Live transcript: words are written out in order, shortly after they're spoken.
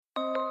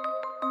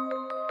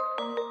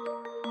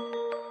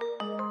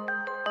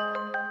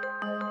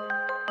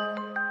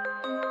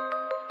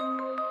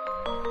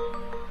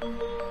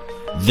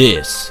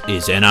This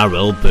is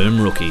NRL Boom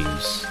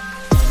Rookies.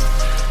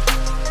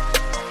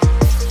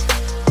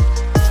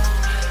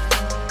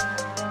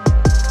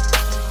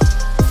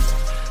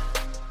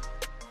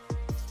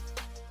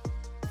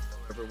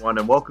 Hello everyone,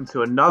 and welcome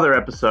to another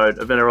episode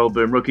of NRL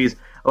Boom Rookies.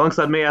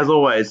 Alongside me, as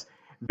always,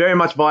 very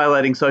much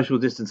violating social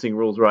distancing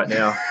rules right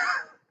now.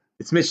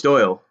 It's Mitch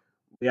Doyle.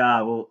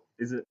 Yeah, well,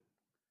 is it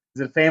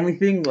a family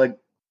thing? Like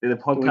the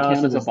podcast? Do we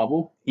count as a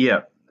bubble?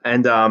 Yeah,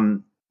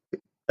 and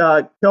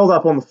curled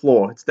up on the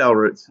floor. It's Dale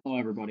Roots. Hello,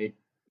 everybody.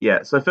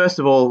 Yeah. So first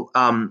of all,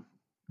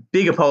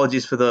 big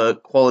apologies for the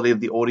quality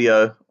of the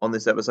audio on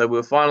this episode. We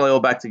were finally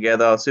all back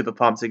together. Super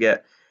pumped to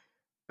get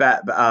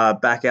back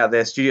out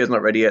there. Studio's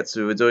not ready yet,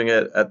 so we're doing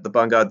it at the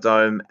Bungard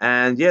Dome.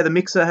 And yeah, the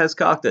mixer has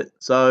carked it.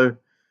 So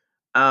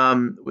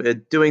we're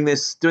doing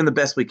the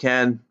best we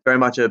can. Very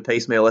much a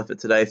piecemeal effort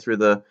today through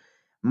the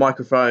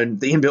microphone,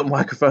 the inbuilt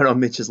microphone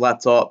on Mitch's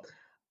laptop.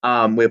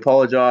 We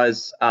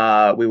apologise.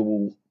 We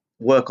will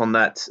work on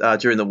that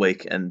during the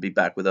week and be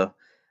back with a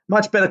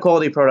much better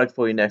quality product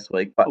for you next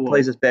week. But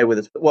please just bear with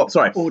us. Well,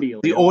 sorry,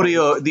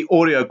 the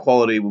audio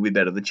quality will be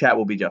better. The chat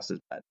will be just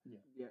as bad.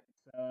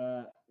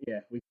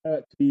 We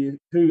got 2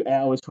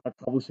 hours trying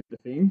to troubleshoot the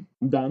thing.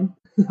 I'm done.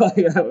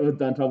 We're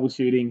done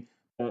troubleshooting.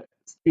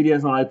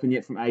 Studio's not open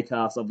yet from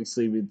Acast,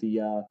 obviously, with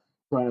the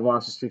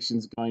coronavirus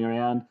restrictions going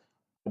around.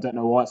 I don't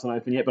know why it's not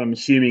open yet, but I'm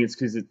assuming it's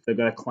because they've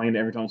got to clean it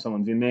every time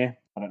someone's in there.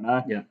 I don't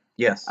know. Yeah.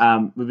 Yes.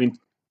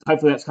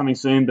 Hopefully that's coming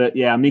soon, but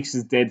yeah, our mix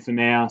is dead for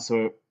now.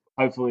 So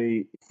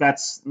hopefully, if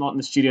that's not in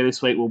the studio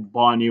this week, we'll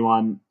buy a new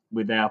one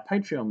with our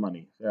Patreon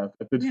money. Our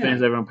good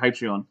fans over on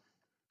Patreon.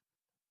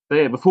 So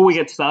yeah, before we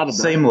get started,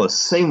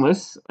 Seamless.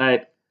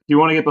 If you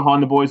want to get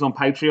behind the boys on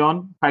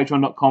Patreon,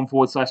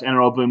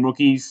 patreon.com/NRL Boom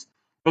Rookies.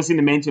 First thing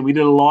to mention, we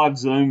did a live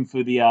Zoom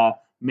for the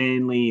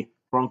Manly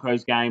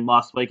Broncos game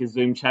last week, a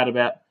Zoom chat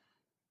about,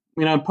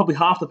 probably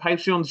half the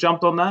Patreons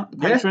jumped on that, the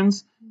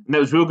patrons. And that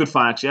was real good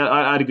fun, actually.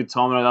 I had a good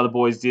time. I know the other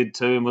boys did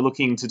too. And we're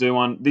looking to do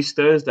one this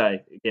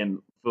Thursday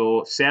again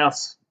for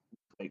South's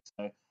week.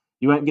 So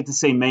you won't get to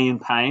see me in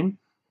pain,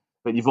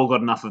 but you've all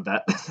got enough of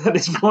that at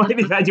this point.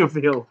 You've had your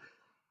fill.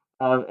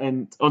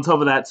 And on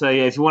top of that, so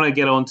yeah, if you want to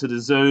get onto the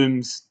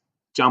Zooms,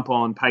 jump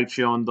on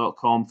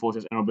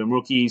patreon.com/NRL Boom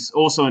Rookies.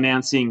 Also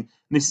announcing,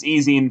 this is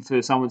easy in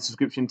for some of the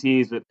subscription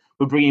tiers, but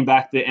we're bringing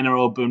back the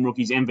NRL Boom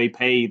Rookies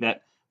MVP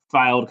that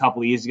failed a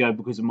couple of years ago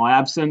because of my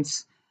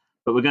absence.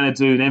 But we're going to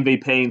do an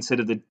MVP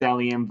instead of the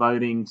Dally M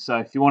voting. So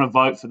if you want to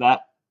vote for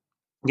that,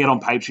 get on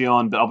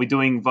Patreon. But I'll be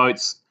doing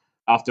votes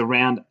after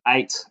round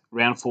 8,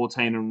 round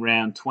 14, and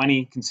round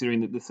 20, considering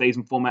that the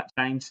season format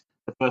changed.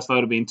 The first vote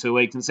will be in 2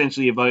 weeks. And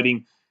essentially, you're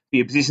voting for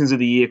your positions of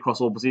the year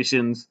across all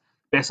positions,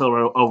 best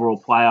overall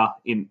player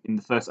in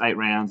the first 8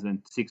 rounds, and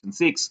then 6 and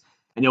 6.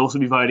 And you'll also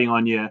be voting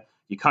on your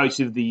coach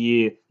of the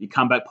year, your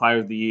comeback player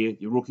of the year,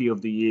 your rookie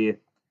of the year.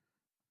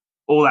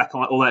 All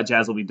that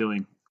jazz will be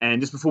doing. And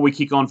just before we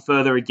kick on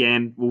further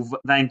again, we'll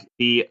thank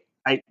the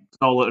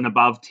 $8 and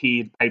above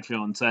tiered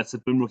Patreon. So that's the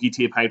Boom Rookie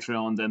tier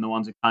Patreons and the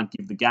ones who can't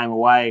give the game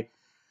away.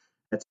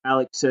 That's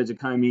Alex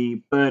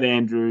Sergicomi, Bert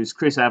Andrews,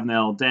 Chris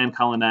Avenell, Dan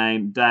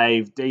Cullinane,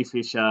 Dave, D.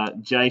 Fisher,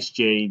 Jace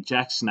G,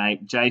 Jack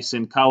Snape,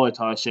 Jason, Carlo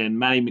Tyshen,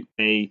 Matty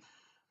McBee,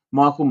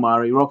 Michael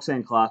Murray,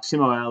 Roxanne Clark,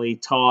 Simo Ali,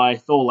 Ty,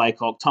 Thor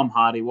Laycock, Tom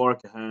Hardy,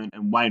 Warwick Ahern,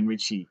 and Wayne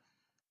Ritchie.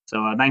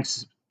 So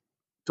thanks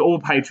to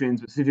all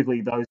patrons, specifically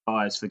those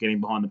guys, for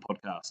getting behind the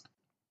podcast.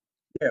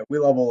 Yeah, we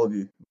love all of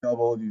you. We love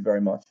all of you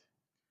very much.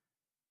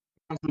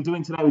 We're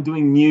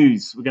doing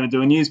news. We're going to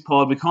do a news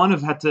pod. We kind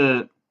of had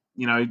to,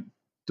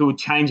 do a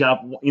change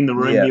up in the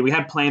room here. We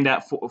had planned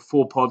out 4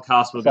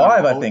 podcasts.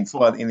 5, I think,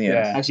 in the end.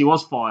 Yeah. Actually, it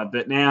was 5,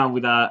 but now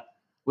without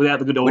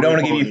the good audio, we don't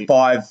want to give you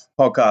 5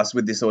 podcasts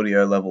with this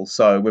audio level,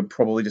 so we're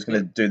probably just going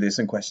to do this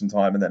in question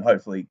time and then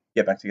hopefully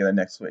get back together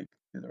next week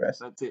to do the rest.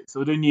 That's it. So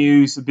we'll do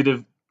news, a bit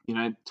of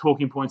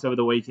talking points over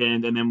the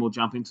weekend, and then we'll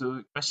jump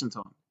into question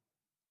time.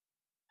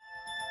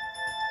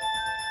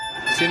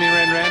 Simi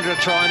Radradra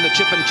trying the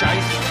chip and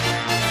chase.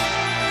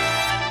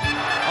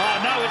 Oh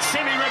no, it's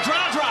Simi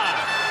Radradra.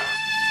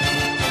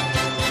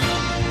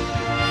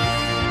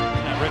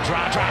 And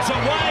Radradra's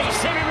away.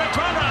 Simi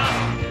Radradra.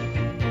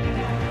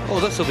 Oh,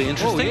 this will be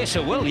interesting. Oh yes,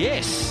 it will.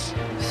 Yes.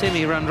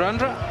 Simi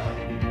Radradra.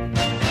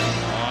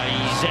 Oh,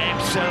 he's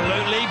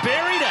absolutely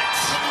buried it.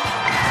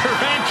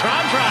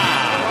 Radradra.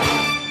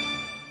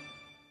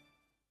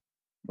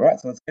 All right,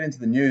 so let's get into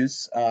the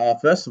news.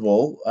 First of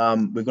all,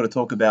 we've got to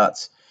talk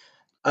about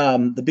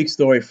the big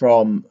story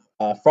from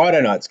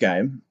Friday night's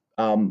game.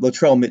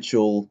 Latrell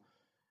Mitchell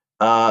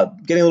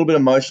getting a little bit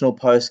emotional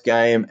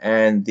post-game,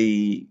 and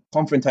the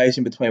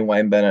confrontation between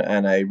Wayne Bennett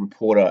and a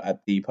reporter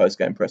at the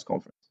post-game press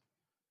conference.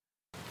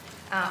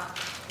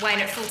 Wayne,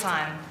 at full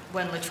time,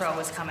 when Latrell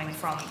was coming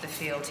from the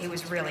field, he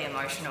was really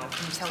emotional.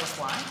 Can you tell us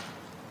why?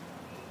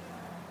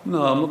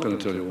 No, I'm not going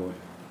to tell you why.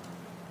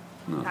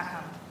 No. How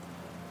come?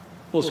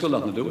 Well, it's got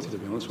nothing to do with you, to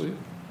be honest with you.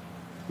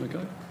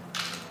 Okay?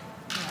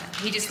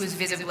 He just was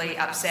visibly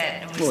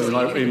upset. And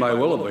he may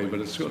well have been, but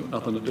it's got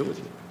nothing to do with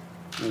you.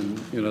 And,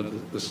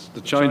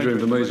 the change room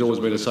for me has always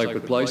been a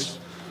sacred place.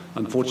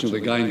 unfortunately,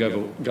 the game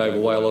gave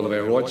away a lot of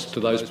our rights to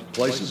those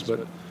places.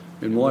 But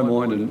in my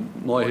mind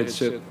and my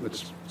headset,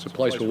 it's a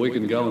place where we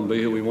can go and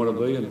be who we want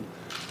to be and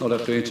not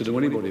have to answer to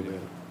anybody about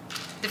it.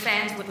 The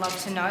fans would love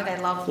to know. They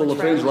love. Well, the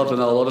fans love to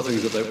know a lot of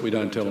things that we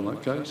don't tell them,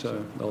 okay?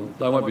 So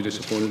they won't be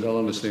disappointed. They'll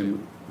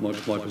understand my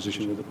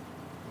position with it.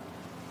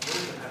 What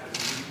does it happen?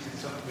 Is it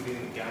something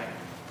within the game?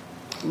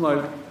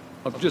 Mate,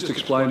 I've just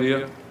explained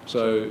here,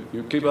 so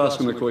you keep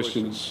asking the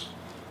questions.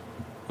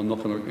 I'm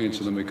not going to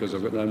answer them because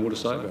I've got no more to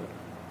say about it.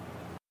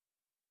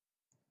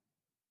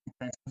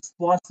 Okay, so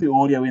splice the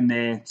audio in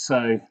there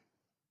so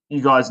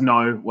you guys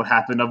know what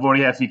happened. I've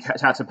already had a few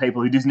chats with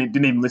people who didn't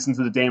even listen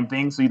to the damn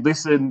thing. So you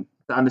listen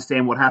to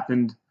understand what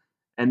happened.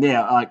 And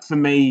yeah, like for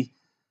me,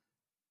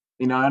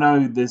 I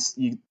know there's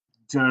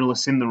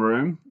journalists in the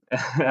room,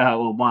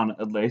 well, one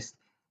at least.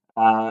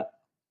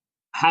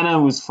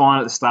 Hannah was fine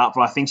at the start,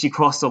 but I think she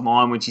crossed the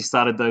line when she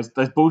started those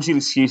bullshit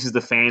excuses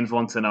the fans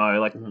want to know.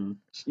 Like,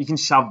 you can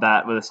shove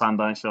that where the sun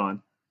don't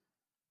shine.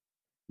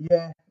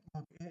 Yeah,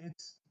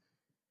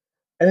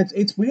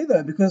 it's weird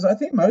though, because I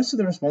think most of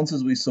the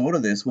responses we saw to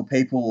this were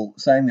people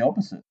saying the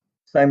opposite,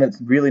 saying that's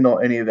really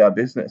not any of our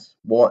business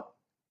what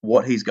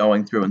he's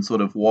going through and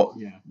sort of what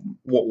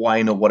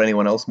Wayne or what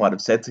anyone else might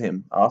have said to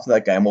him after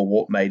that game or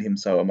what made him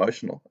so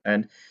emotional.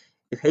 And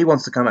if he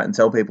wants to come out and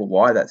tell people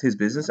why, that's his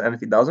business. And if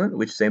he doesn't,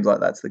 which seems like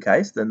that's the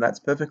case, then that's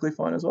perfectly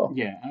fine as well.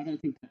 Yeah, I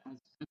don't think that,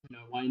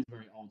 Wayne's a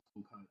very old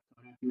school coach.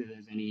 I don't think that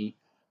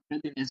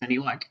there's any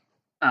like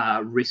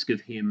risk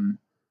of him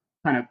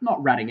kind of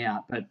not ratting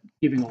out, but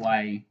giving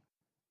away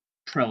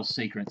Trell's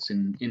secrets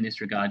in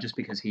this regard, just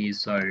because he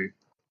is so,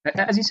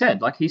 as he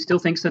said, like he still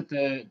thinks that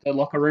the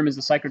locker room is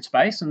the sacred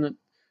space, and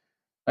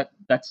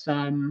that's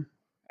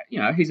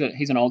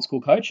he's an old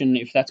school coach, and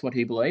if that's what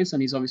he believes,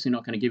 then he's obviously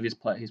not going to give his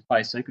players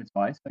secrets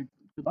away. So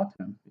good luck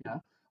to him.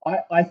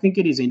 I think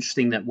it is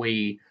interesting that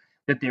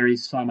there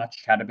is so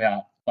much chat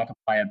about like a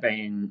player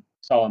being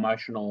so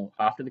emotional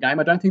after the game.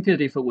 I don't think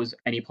that if it was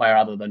any player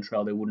other than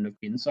Trell, there wouldn't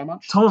have been so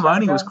much. Tom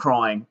Mahoney was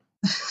crying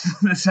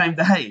the same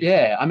day.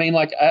 Yeah, I mean,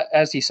 like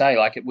as you say,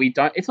 like we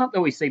don't. It's not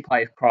that we see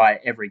players cry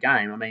every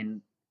game. I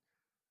mean,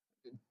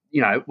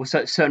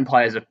 certain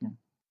players are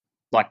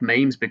like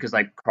memes because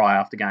they cry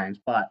after games,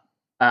 but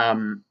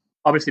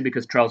obviously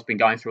because Trell's been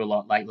going through a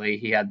lot lately,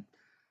 he had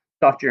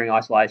stuff during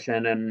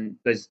isolation, and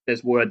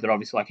there's word that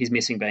obviously like he's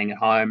missing being at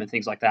home and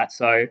things like that.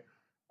 So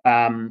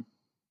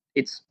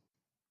it's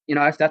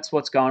if that's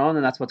what's going on,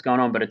 then that's what's going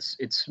on. But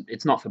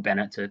it's not for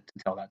Bennett to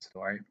tell that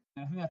story.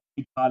 I think that's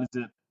the big part is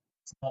that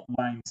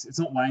it's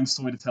not Wayne's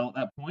story to tell at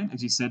that point,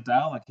 as you said,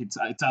 Dale. Like it's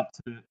up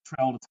to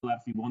Trell to tell that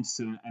if he wants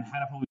to, and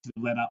Hannah probably should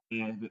have led up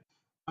there. But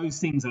those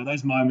things are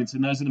those moments,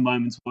 and those are the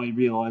moments where you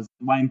realise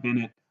Wayne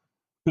Bennett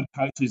could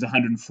coach who's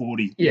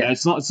 140. Yeah,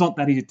 it's not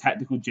that he's a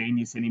tactical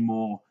genius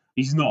anymore.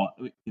 He's not,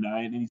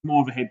 and he's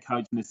more of a head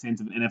coach in the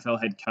sense of an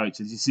NFL head coach.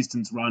 His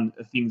assistants run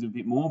things a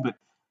bit more, but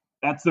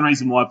that's the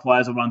reason why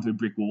players will run through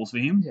brick walls for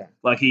him. Yeah.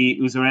 Like he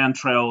was around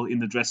Trell in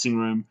the dressing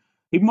room.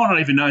 He might not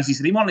even know, as he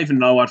said, he might not even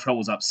know why Trell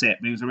was upset,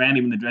 but he was around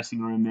him in the dressing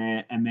room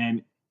there, and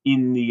then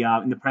in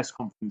the press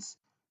conference,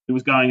 he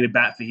was going to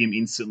bat for him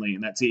instantly,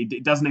 and that's it.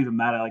 It doesn't even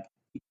matter. Like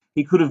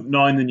he could have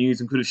known the news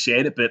and could have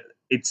shared it, but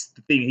it's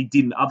the thing he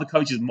didn't. Other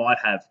coaches might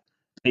have.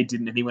 He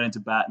didn't, and he went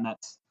into bat, and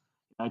that's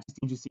just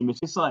interesting. It's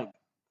just like,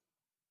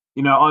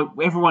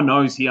 everyone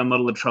knows here I'm not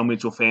a Latrell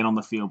Mitchell fan on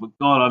the field, but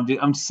God,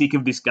 I'm sick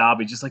of this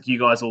garbage, just like you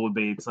guys all would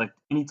be. It's like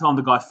anytime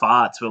the guy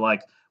farts, we're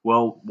like,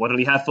 well, what did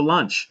he have for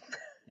lunch?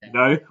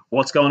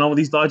 What's going on with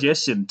his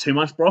digestion? Too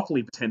much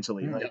broccoli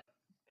potentially. Like,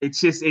 it's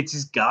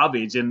just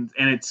garbage, and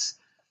it's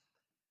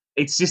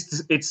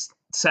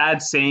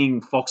sad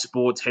seeing Fox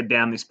Sports head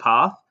down this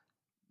path.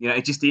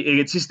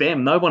 It's just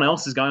them. No one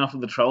else is going after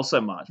Latrell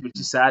so much, which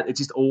is sad. It's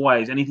just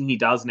always anything he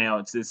does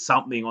now. There's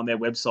something on their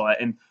website,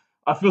 and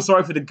I feel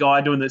sorry for the guy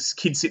doing this,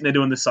 kid sitting there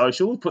doing the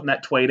social, putting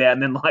that tweet out,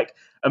 and then like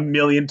a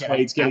million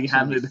tweets getting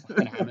hammered.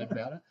 Hammered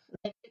about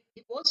it.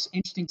 It was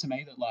interesting to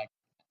me that like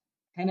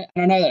Hannah,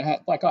 and I know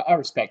that like I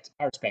respect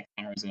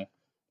Hannah as a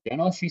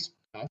journalist. She's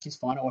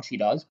fine at what she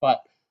does,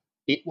 but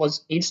it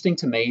was interesting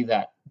to me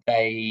that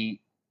they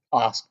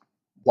asked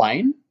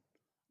Wayne.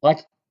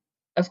 Like,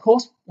 of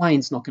course,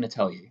 Wayne's not going to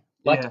tell you.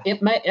 Like,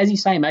 it may, as you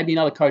say, maybe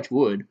another coach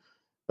would,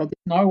 but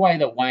there's no way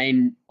that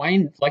Wayne,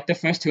 like the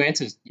first two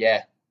answers,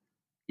 yeah,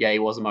 he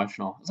was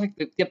emotional. It's like,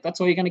 yep,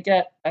 that's all you're going to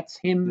get. That's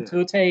him to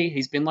a T.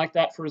 He's been like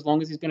that for as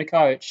long as he's been a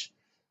coach.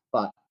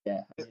 But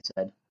yeah, as you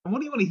said. And what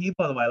do you want to hear,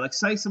 by the way? Like,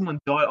 say someone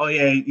died. Oh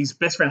yeah, his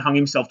best friend hung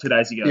himself 2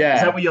 days ago. Yeah.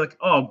 Is that where you're like,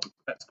 oh,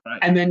 that's great?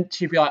 And then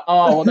she'd be like,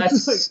 oh, well,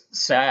 that's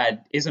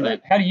sad, isn't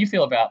it? How do you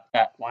feel about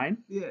that, Wayne?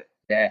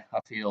 Yeah, I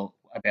feel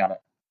about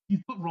it. You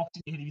put rocks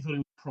in your head if you thought he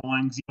was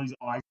crying because he got his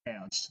eye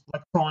gouged,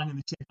 like crying in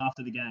the check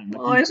after the game.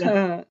 Like, that's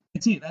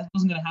it. That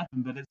wasn't going to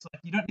happen. But it's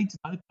like you don't need to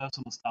know the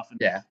personal stuff. And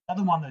the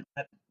other one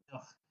that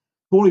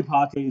Corey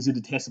Parker is a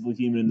detestable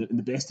human in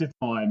the best of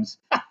times.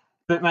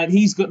 But mate,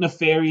 he's got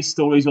nefarious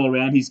stories all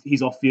around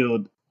his off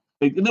field.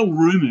 They're all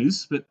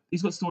rumours, but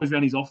he's got stories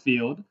around his off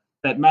field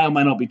that may or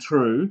may not be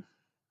true.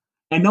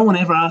 And no one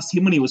ever asked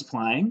him when he was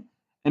playing.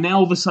 And now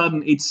all of a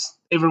sudden, it's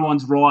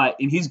everyone's right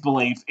in his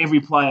belief. Every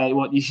player,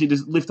 you should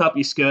just lift up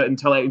your skirt and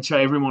show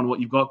everyone what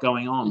you've got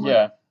going on.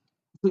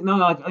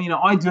 No,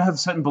 I do have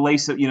certain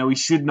beliefs that we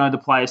should know the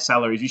players'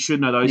 salaries, we should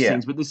know those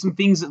things. But there's some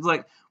things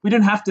that we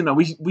don't have to know.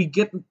 We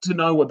get to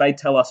know what they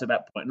tell us at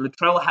that point. And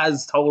Latrell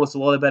has told us a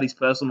lot about his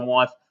personal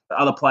life that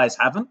other players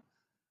haven't.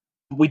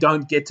 But we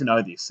don't get to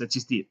know this. That's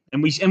just it.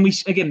 And we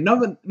again, no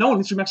one in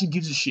this room actually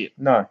gives a shit.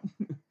 No.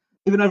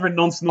 Even over a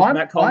non-snook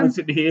Matt Coleman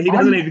sitting here, he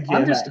doesn't even care.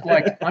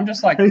 I'm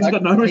just like he's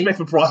got no respect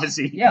for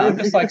privacy. Yeah, I'm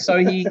just like so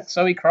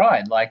he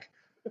cried. Like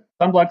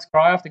some blokes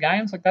cry after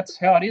games. Like that's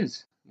how it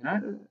is.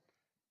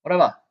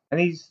 Whatever. And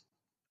he's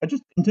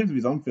just in terms of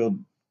his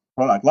on-field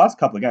product. Last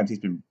couple of games, he's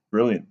been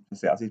brilliant for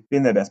South. He's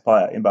been their best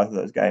player in both of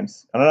those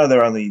games. And I know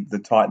they're only the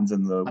Titans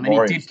and the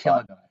Warriors. He did kill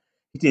a guy.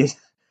 He did.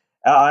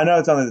 I know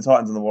it's only the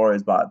Titans and the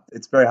Warriors, but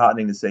it's very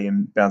heartening to see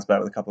him bounce back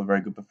with a couple of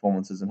very good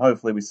performances. And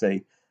hopefully we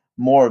see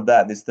more of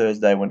that this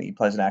Thursday when he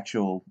plays an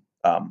actual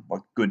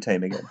good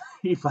team again.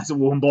 He plays a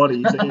warm body.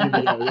 He got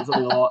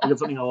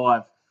something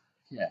alive.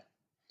 Yeah.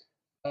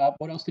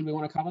 What else did we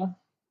want to cover?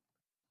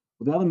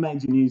 Well, the other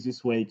major news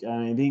this week,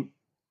 I think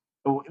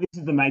this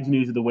is the major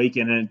news of the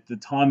weekend, and the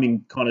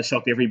timing kind of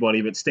shocked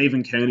everybody, but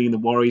Stephen Kearney and the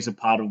Warriors are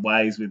parted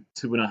ways with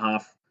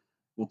 2.5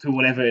 or 2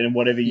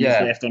 whatever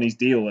years left on his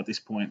deal at this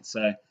point.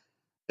 So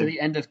to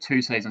the end of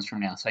 2 seasons from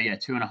now. So,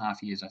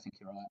 2.5 years, I think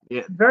you're right.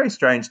 Yeah, very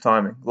strange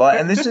timing.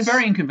 And this is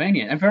very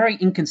inconvenient and very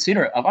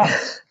inconsiderate of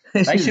us.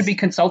 They should be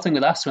consulting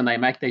with us when they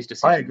make these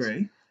decisions. I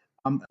agree.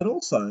 But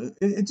also,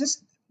 it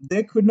just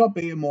there could not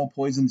be a more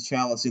poisoned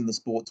chalice in the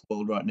sports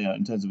world right now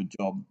in terms of a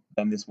job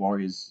than this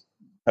Warriors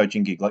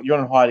coaching gig. Like, you're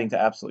on hiding to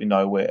absolutely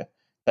nowhere,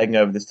 taking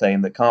over this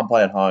team that can't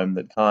play at home,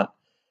 that can't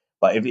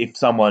if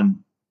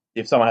someone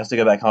has to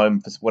go back home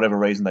for whatever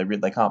reason,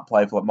 they can't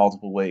play for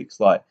multiple weeks.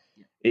 They're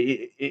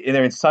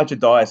in such a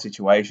dire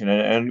situation,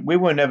 and we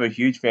were never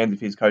huge fans of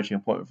his coaching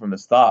appointment from the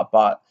start.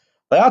 But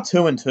they are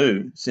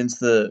 2-2 since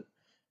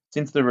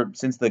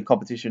the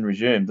competition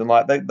resumed, and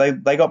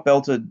they got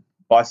belted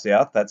by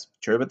South. That's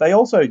true, but they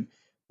also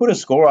put a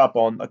score up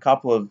on a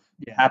couple of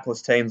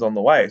hapless teams on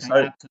the way.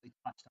 So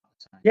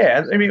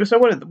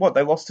what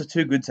they lost to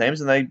 2 good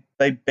teams and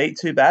they beat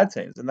 2 bad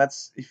teams, and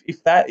that's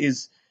if that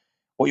is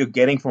what you're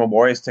getting from a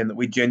Warriors team that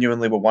we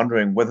genuinely were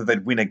wondering whether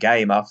they'd win a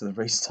game after the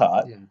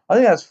restart. Yeah. I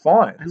think that's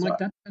fine. And that's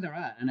where they're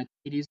at. And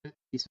it is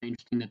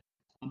interesting that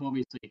the club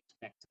obviously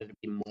expects there to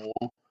be more,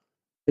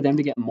 for them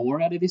to get more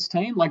out of this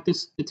team.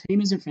 The team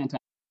isn't fantastic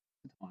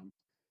at the time.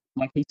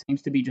 He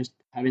seems to be just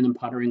having them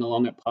puttering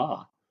along at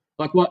par.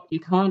 You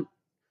can't,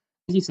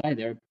 as you say,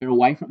 they're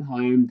away from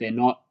home. They're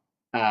not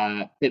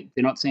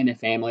seeing their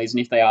families,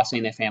 and if they are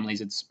seeing their families,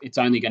 it's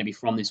only going to be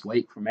from this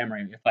week, from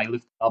memory. If they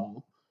lift the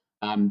bubble,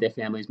 their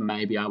families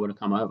may be able to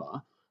come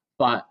over.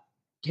 But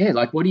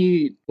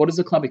what does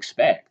the club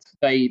expect?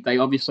 They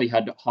obviously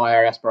had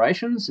higher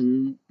aspirations,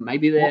 and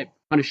maybe they're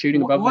kind of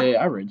shooting above their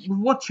average.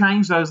 What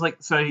changed those?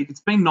 So it's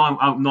been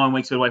 9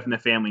 weeks away from their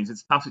families.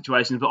 It's tough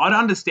situations, but I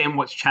don't understand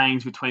what's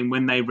changed between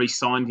when they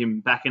re-signed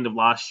him back end of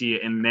last year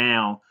and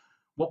now.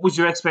 What was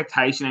your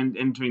expectation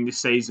entering this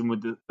season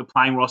with the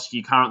playing roster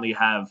you currently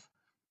have?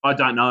 I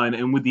don't know,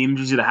 and with the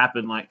injuries that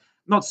happened,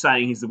 not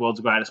saying he's the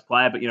world's greatest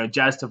player, but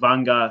Jazz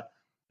Tavanga,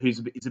 who's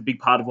a big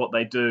part of what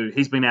they do,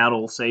 he's been out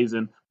all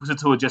season.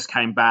 Pusatua just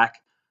came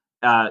back.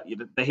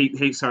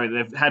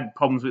 They've had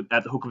problems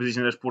at the hooker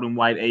position. They just brought in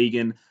Wade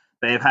Egan.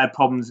 They have had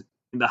problems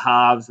in the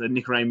halves.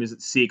 Nick Ream is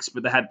at 6,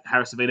 but they had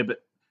Harris Avita.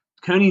 But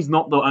Kearney's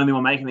not the only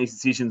one making these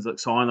decisions,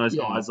 signing those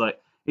guys.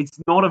 It's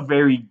not a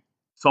very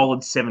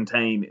solid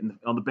 17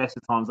 on the best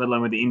of times, let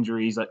alone with the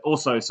injuries. I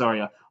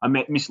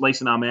met Miss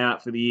Lisa Arm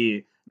out for the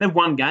year. They've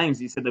won games.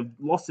 He said they've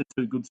lost to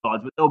 2 good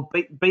sides, but they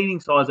were beating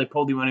sides they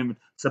probably weren't even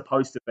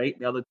supposed to beat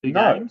the other 2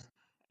 games.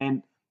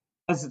 And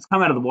as it's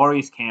come out of the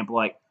Warriors camp,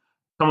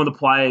 some of the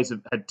players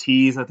have had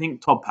tears. I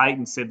think Todd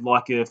Payton said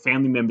a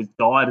family member's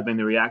died had been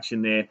the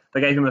reaction there.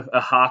 They gave him a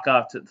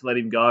haka to let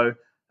him go,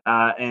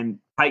 and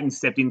Payton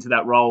stepped into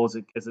that role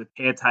as a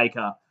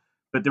caretaker.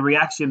 But the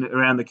reaction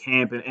around the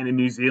camp and in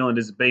New Zealand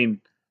has been,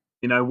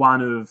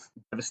 one of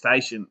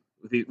devastation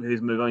with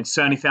his move. I mean,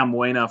 Sione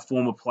Faumuina,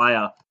 former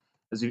player,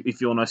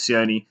 if you all know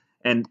Sione,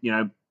 and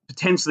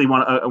potentially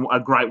a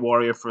great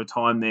Warrior for a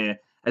time there,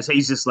 as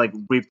he's just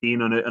ripped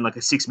in on a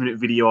 6-minute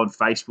video on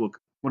Facebook.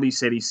 What he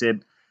said,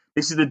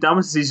 this is the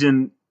dumbest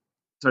decision.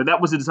 So that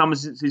was the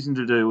dumbest decision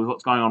to do with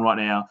what's going on right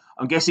now.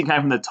 I'm guessing it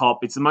came from the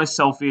top. It's the most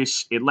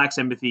selfish. It lacks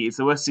empathy. It's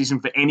the worst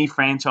decision for any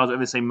franchise I've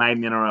ever seen made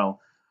in the NRL.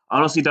 I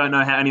honestly don't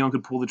know how anyone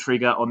could pull the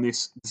trigger on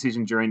this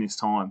decision during this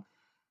time.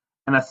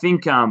 And I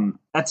think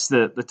that's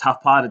the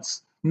tough part.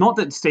 It's not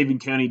that Stephen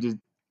Kearney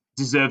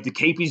deserved to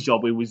keep his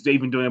job. He was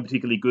even doing a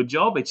particularly good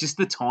job. It's just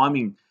the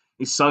timing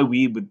is so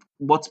weird with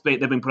they've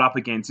been put up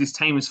against. This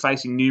team is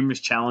facing numerous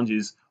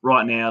challenges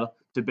right now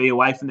to be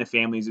away from their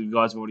families, as you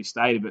guys have already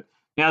stated. But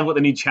now they've got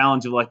the new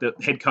challenge of the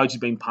head coach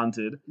has been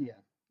punted. Yeah.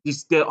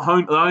 Just their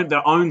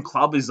own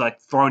club is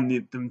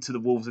throwing them to the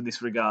wolves in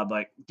this regard,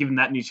 given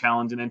that new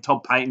challenge. And then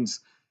Todd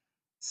Payton's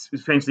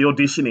essentially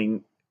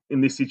auditioning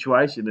in this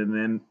situation,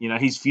 and then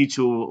his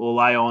future will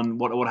lay on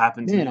what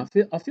happens. Man,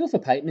 I feel for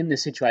Peyton in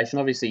this situation.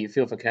 Obviously, you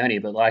feel for Kearney,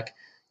 but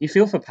you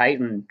feel for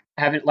Peyton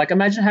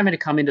imagine having to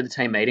come into the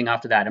team meeting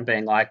after that and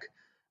being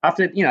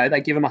after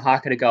they give him a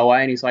haka to go away,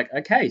 and he's like,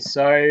 okay,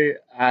 so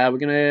we're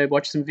gonna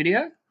watch some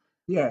video.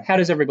 Yeah. How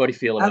does everybody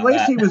feel about that? At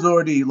least he was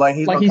already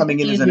he's not coming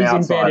in as an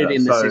outsider. Embedded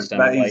in the system.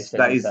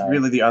 That is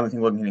really the only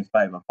thing working in his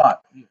favour.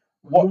 But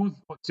what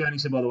Tony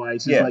said, by the way,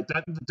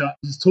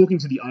 he's talking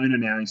to the owner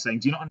now. He's saying,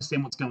 "Do you not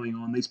understand what's going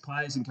on? These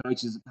players and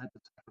coaches have had to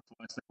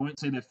sacrifice. They won't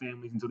see their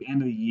families until the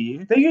end of the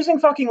year. They're using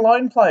fucking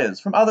loan players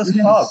from other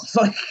clubs.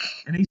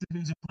 And he's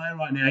a player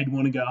right now. He'd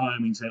want to go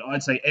home. He said,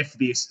 "I'd say F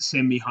this,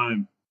 send me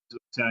home."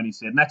 Tony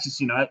said, and that's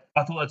just I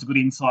thought that's a good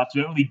insight.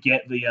 We don't really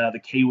get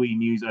the Kiwi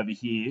news over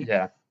here.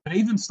 Yeah, but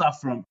even stuff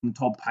from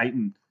Todd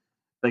Payton,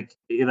 they.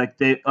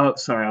 Oh,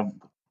 sorry, I've.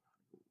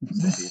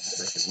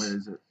 Where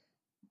is it?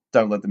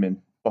 Don't let them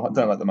in. Don't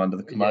let them under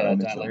the kimono. Yeah,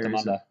 don't let them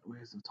under.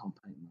 Where's the Todd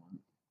Payton one?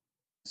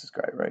 This is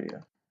great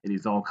radio. It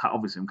is.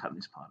 Obviously, I'm cutting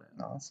this part out.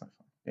 No, that's not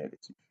fun. Yeah, it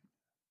is.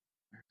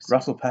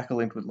 Russell Packer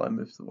linked with loan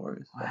moves to the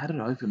Warriors. I had it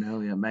open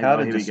earlier. Maybe How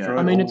to here we destroy go.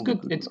 I mean, it's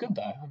good. It's good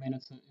though. I mean,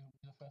 it's the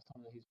first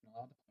time that he's been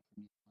allowed to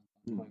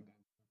play.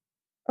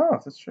 Oh,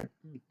 that's true.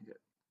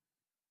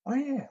 Oh,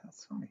 yeah,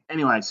 that's funny.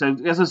 Anyway, so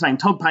as I was saying,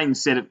 Todd Payton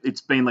said it's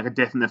been like a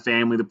death in the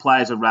family. The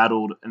players are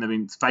rattled and they've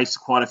been faced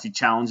quite a few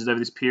challenges over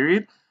this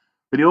period.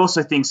 But he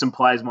also thinks some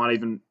players might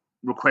even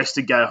request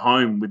to go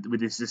home with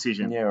this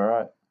decision. Yeah,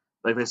 right.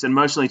 Like there's an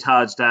emotionally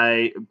charged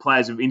day.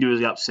 Players are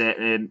individually upset,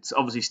 and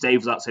obviously Steve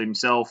was upset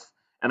himself.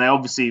 And they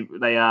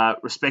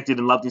respected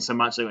and loved him so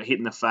much they got hit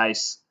in the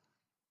face.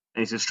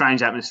 And it's a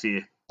strange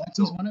atmosphere.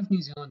 He's one of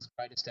New Zealand's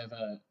greatest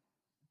ever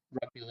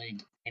rugby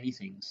league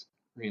anythings,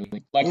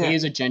 really. He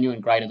is a genuine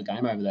great of the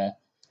game over there.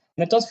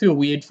 And it does feel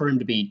weird for him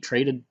to be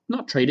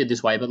not treated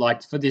this way,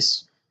 but for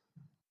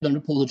them to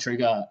pull the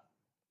trigger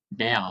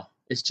now.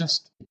 It's so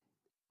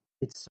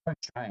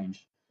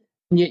strange.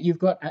 And yet you've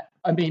got,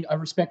 I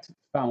respect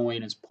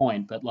Faumuina's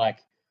point, but the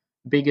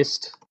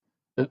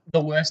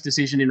worst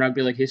decision in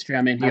rugby league history.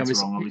 I mean,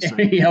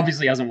 he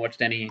obviously hasn't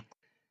watched any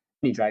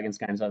Dragons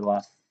games over the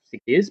last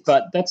 6 years,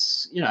 but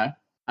that's,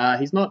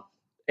 he's not,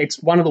 it's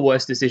one of the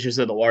worst decisions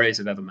that the Warriors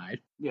have ever made.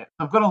 Yeah,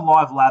 I've got a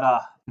live ladder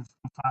in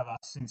front of us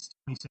since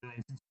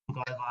 2017, since we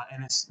took over,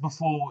 and it's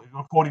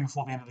recording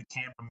before the end of the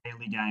Canberra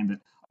Manly game, but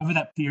over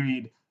that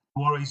period,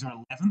 the Warriors are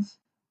 11th.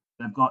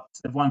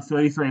 They've won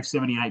 33 of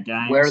 78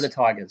 games. Where are the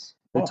Tigers?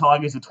 The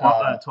Tigers are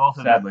 12th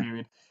in that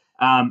period.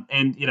 And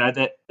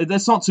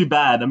that's not too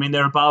bad. I mean,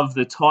 they're above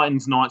the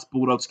Titans, Knights,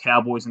 Bulldogs,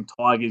 Cowboys, and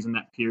Tigers in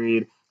that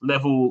period.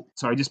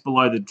 Just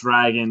below the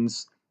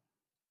Dragons.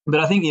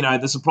 But I think,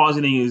 the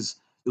surprising thing is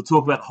you'll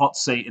talk about hot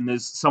seat, and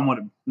there's someone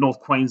at North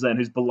Queensland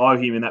who's below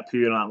him in that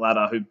period on that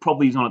ladder who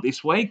probably is on it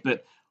this week,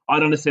 but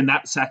I'd understand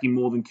that sacking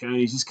more than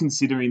Kearney's, just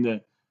considering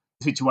the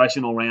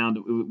situation all around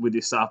with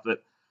this stuff.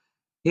 But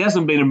he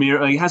hasn't been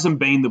he hasn't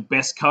been the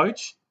best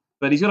coach,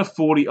 but he's got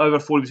over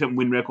 40%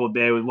 win record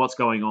there with what's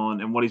going on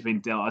and what he's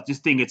been dealt. I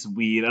just think it's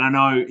weird. And I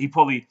know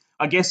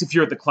I guess if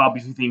you're at the club,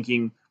 if you're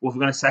thinking, well, if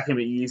we're going to sack him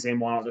at year's end,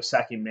 why not just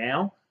sack him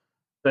now?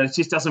 But it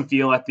just doesn't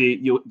feel like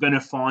you're going to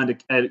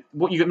find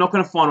what you're not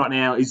going to find right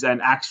now is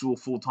an actual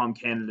full-time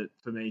candidate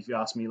for me, if you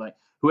ask me.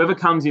 Whoever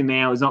comes in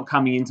now is not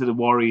coming into the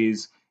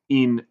Warriors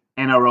in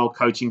NRL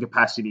coaching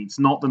capacity. It's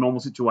not the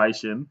normal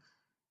situation.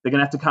 They're going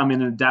to have to come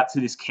in and adapt to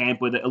this camp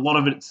where a lot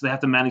of it, they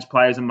have to manage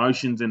players'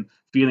 emotions and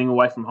feeling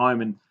away from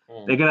home. And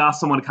they're going to ask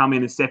someone to come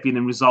in and step in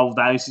and resolve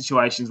those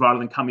situations rather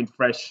than come in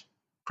fresh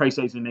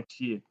pre-season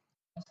next year.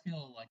 I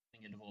feel like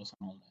getting a divorce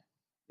on holiday.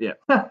 Yeah,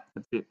 that's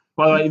it.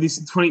 By the way,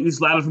 this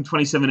ladder from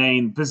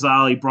 2017,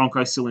 bizarrely,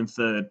 Broncos still in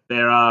third.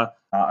 There are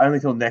only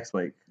till next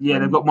week. Yeah,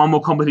 they've got one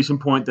more competition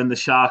point than the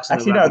Sharks.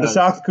 Actually, no, the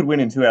Sharks could win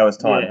in 2 hours'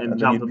 time and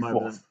jump them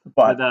over them.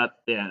 But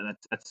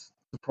that's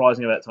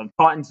surprising about time.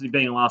 Titans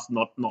being last,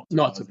 not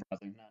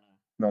surprising.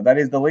 No, that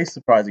is the least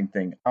surprising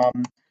thing.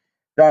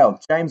 Dale,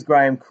 James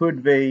Graham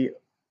could be,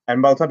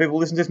 and by the time people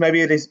listen to this,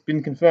 maybe it has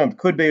been confirmed,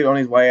 could be on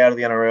his way out of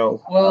the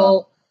NRL.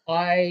 Well,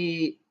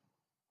 I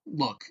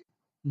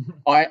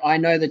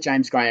know that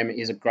James Graham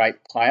is a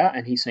great player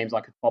and he seems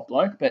like a top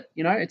bloke, but,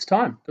 it's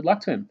time. Good luck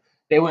to him.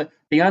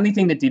 The only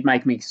thing that did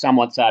make me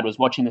somewhat sad was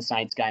watching the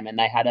Saints game, and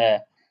they had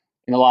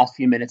in the last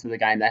few minutes of the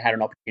game, they had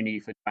an opportunity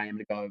for Graham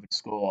to go over to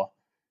score,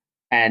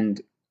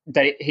 and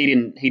he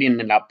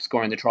didn't end up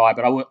scoring the try.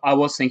 But I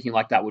was thinking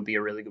that would be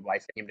a really good way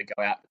for him to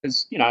go out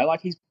because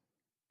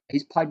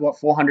he's played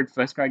 400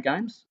 first grade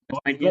games.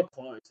 Between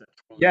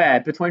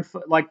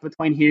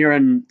here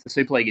and the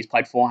Super League, he's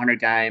played 400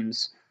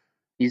 games.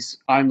 He's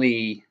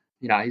only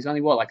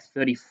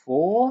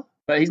 34,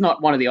 but he's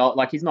not one of the old,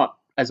 he's not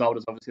as old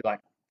as obviously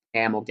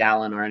Cam or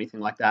Gallen or anything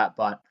like that.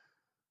 But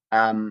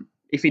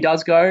if he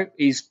does go,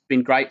 he's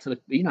been great for the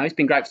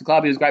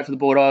club. He was great for the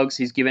Bulldogs.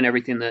 He's given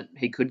everything that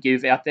he could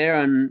give out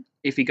there. And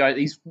if he goes,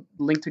 he's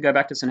linked to go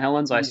back to St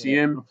Helens, I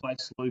assume.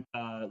 Replace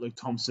Luke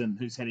Thompson,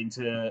 who's heading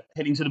to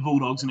the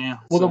Bulldogs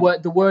now. Well,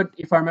 the word,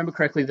 if I remember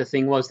correctly, the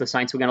thing was the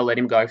Saints were going to let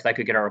him go if they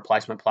could get a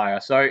replacement player.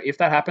 So if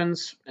that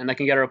happens and they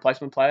can get a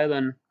replacement player,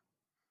 then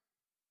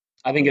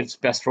I think it's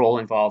best for all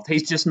involved.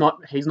 He's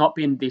not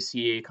been this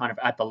year kind of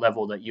at the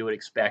level that you would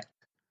expect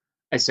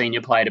a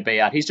senior player to be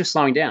at. He's just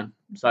slowing down.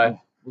 So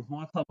with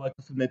my club, like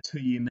from their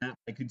 2-year nap,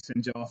 they could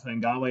send Joe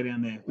Galway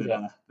down there.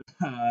 But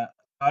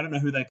I don't know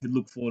who they could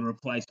look for to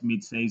replace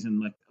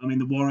mid-season. Like, I mean,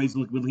 the Warriors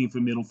we're looking for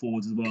middle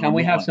forwards as well. Can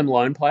we have some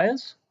loan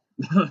players?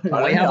 I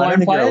don't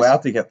think you're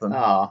allowed to get them.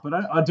 But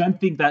I don't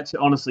think that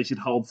honestly should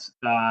hold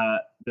the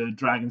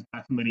Dragons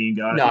back from letting him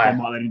go. I think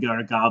they might let him go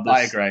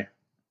regardless. I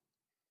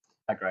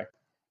agree.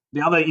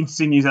 The other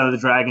interesting news out of the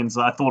Dragons,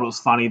 I thought it was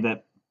funny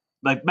that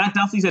like Matt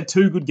Duffy's had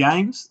 2 good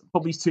games,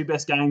 probably his 2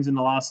 best games in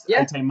the last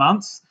 18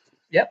 months.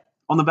 Yep.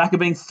 On the back of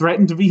being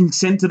threatened to being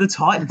sent to the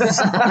Titans.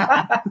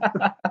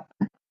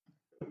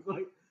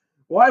 Like,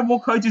 why are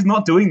more coaches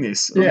not doing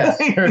this? Yeah,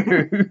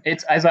 true.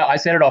 It's as I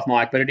said it off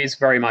mic, but it is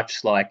very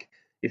much like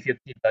if your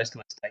kid goes to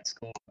a state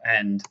school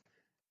and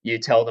you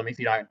tell them if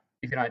you don't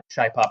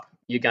shape up,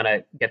 you're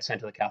gonna get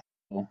sent to the Catholic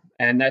school,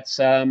 and that's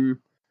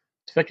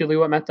effectively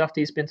what Matt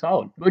Duffy's been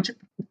told. Which,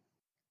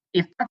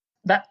 if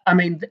that's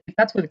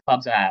where the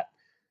club's at,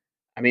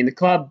 I mean, the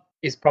club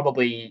is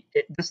probably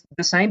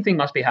the same thing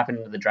must be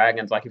happening to the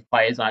Dragons. Like if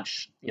players aren't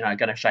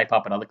going to shape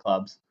up at other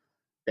clubs,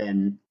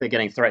 then they're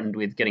getting threatened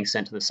with getting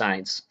sent to the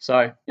Saints.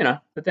 So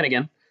but then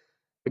again,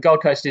 the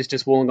Gold Coast is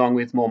just Wollongong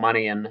with more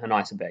money and a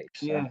nicer beach.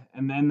 So. Yeah,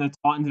 and then the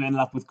Titans have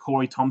ended up with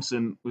Corey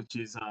Thompson, which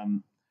is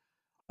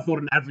I thought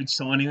an average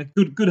signing, a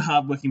good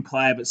hard-working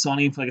player, but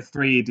signing him for like a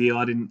 3-year deal,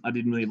 I didn't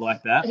really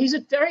like that. He's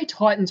a very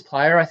Titans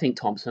player, I think,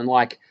 Thompson.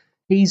 Like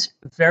he's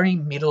very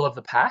middle of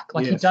the pack.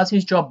 Like he does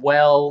his job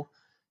well.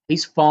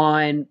 He's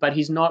fine, but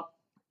he's not.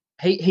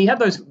 He had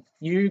those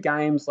few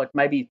games, like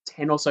maybe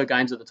 10 or so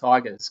games at the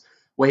Tigers,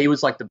 where he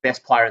was like the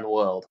best player in the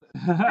world,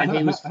 and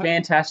he was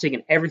fantastic,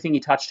 and everything he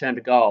touched turned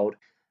to gold.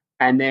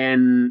 And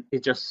then he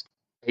just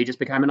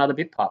became another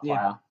bit part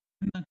player.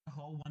 The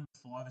whole 1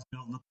 to 5 is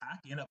middle of the pack.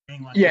 You end up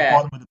being like the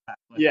bottom of the pack.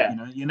 Like,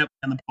 you end up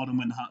down the bottom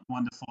when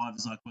 1 to 5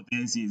 is like what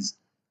theirs is.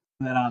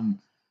 But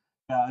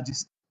I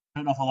just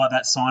don't know if I like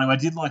that signing. I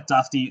did like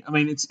Dufty. I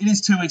mean, it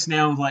is 2 weeks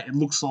now. Like it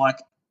looks like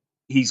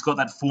he's got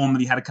that form that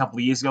he had a couple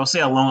of years ago. We'll see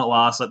how long it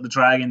lasts. Like the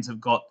Dragons have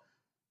got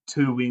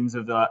 2 wins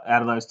out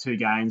of those 2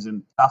 games,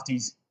 and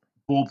Dufty's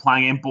ball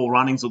playing and ball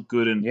runnings look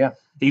good. And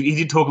he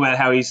did talk about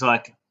how he's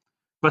like,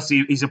 plus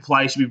he's a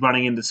player should be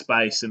running into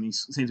space, and he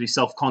seems to be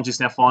self-conscious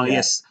now. Finally,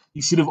 yes,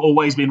 you should have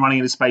always been running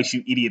into space,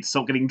 you idiot.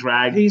 Stop getting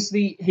dragged. He's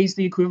the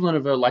equivalent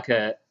of a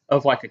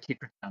kick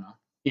returner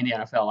in the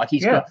NFL. Like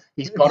he's got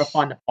to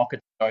find a pocket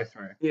to go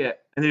through. Yeah,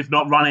 and if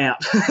not, run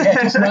out.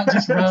 Just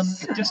run.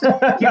 Just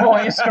give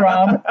away a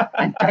scrum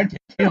and don't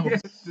get killed.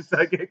 Just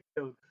don't get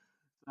killed.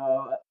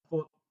 I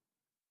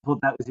thought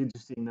that was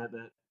interesting that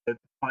the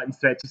Titans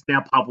threat is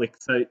now public.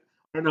 So I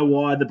don't know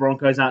why the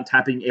Broncos aren't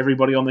tapping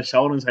everybody on the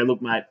shoulder and say,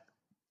 "Look, mate,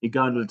 you're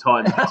going to the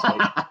Titans next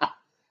week."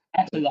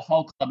 Actually, the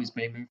whole club is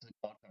being moved to the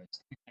Gold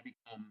Coast. We're going to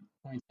become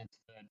Queensland's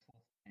 3rd,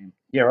 4th team.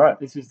 Yeah, right.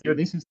 This is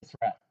the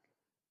threat.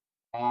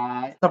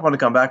 Tough one to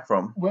come back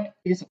from. Where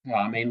is it?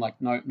 I mean, like,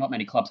 not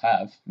many clubs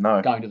have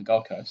going to the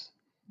Gold Coast.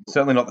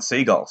 Certainly not the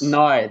Seagulls.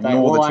 No,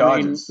 nor the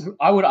Chargers.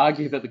 I would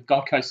argue that the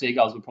Gold Coast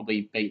Seagulls would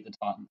probably beat the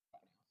Titans,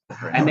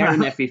 and they're in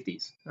their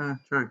 50s.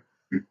 True.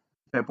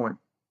 Fair point.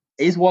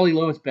 Is Wally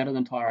Lewis better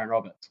than Tyrone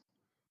Roberts?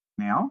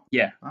 Now?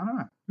 Yeah. I don't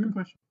know. Good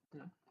question.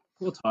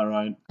 Poor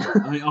Tyrone.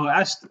 I mean,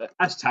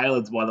 Ash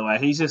Taylor's, by the way,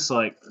 he's just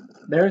like...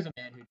 There is a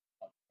man who...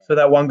 So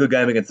that one good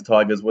game against the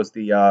Tigers was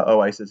the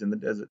Oasis in the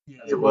desert. Yeah,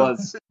 it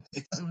was.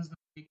 It was the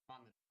big one.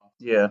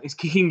 Yeah. His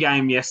kicking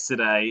game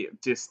yesterday,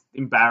 just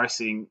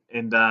embarrassing.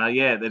 And,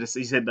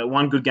 he said that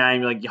one good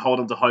game, like you hold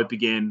on to hope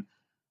again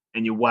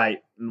and you wait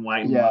and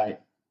wait and wait.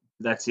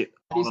 That's it.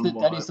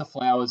 That is the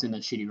flowers in the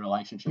shitty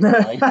relationship.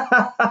 Really.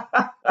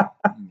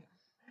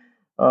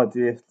 Oh,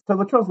 dear. So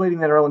Latrell's leading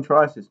that Ellen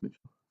try assist, Mitchell.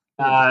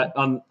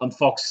 On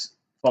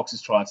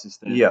Fox's try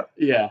assist there.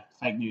 Yeah.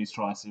 Fake news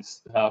try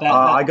assist.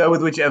 I go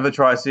with whichever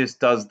try assist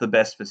does the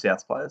best for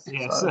South's players.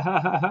 Yes. So.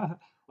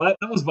 Well,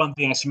 that was one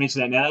thing I should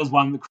mention that now. That was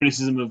one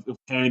criticism of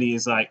Kearney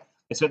is like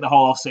they spent the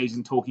whole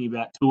off-season talking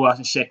about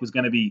Tuasashek was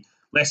going to be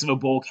less of a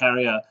ball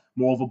carrier,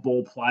 more of a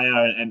ball player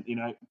and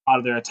part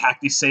of their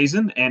attack this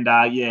season. And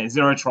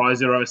 0 tries,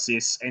 0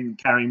 assists and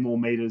carrying more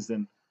meters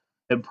than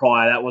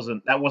prior. That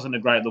wasn't a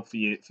great look for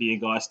you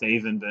guys,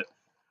 Stephen. But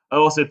I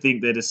also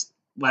think they're just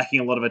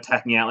lacking a lot of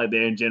attacking outlet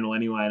there in general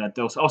anyway. And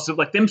also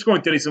like them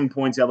scoring 37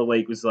 points the other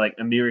week was like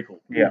a miracle.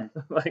 Yeah.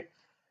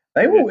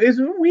 It was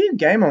a weird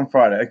game on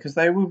Friday because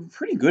they were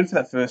pretty good for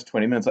that first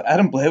 20 minutes. Like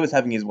Adam Blair was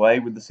having his way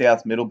with the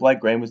South's middle. Blake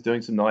Green was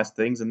doing some nice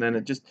things, and then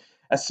it just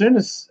as soon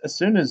as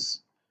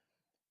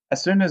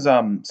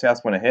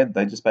South went ahead,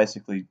 they just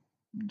basically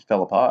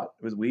fell apart.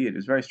 It was weird. It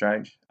was very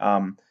strange.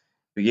 But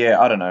yeah,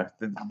 I don't know.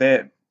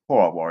 They're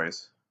poor old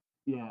Warriors.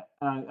 Yeah,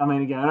 I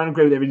mean, again, I don't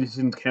agree with every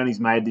decision County's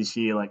made this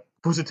year. Like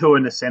Pusattua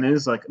in the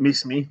centres, like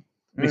miss him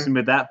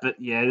with that.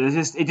 But yeah,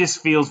 it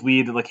just feels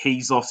weird that like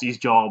he's lost his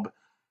job.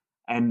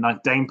 And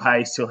like Dean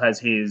Pay still has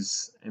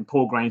his, and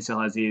Paul Green still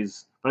has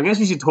his. But I guess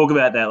we should talk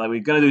about that. Like we're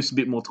going to do some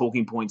bit more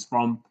talking points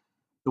from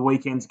the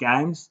weekend's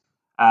games.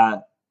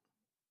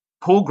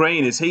 Paul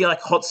Green, is he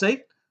like hot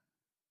seat?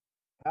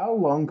 How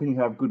long can you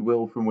have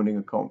goodwill from winning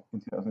a comp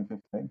in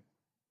 2015?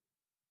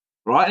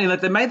 Right, and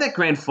like they made that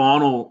grand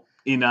final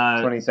in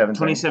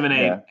 2017,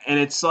 yeah. and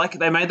it's like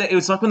they made that. It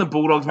was like when the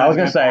Bulldogs. I was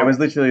going to say it was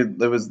literally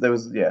there was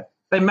yeah.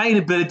 They made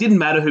it, but it didn't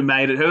matter who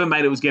made it. Whoever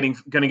made it was going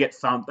to get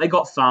thumped. They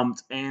got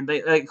thumped, and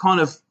they kind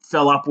of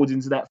fell upwards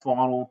into that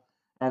final.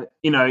 And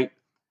to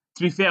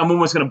be fair, I'm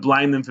almost going to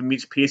blame them for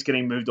Mitch Pearce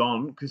getting moved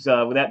on because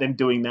without them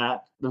doing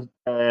that,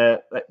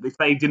 if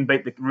they didn't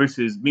beat the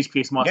Roosters, Mitch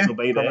Pearce might still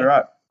be there.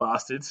 Right.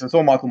 Bastards. It's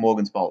all Michael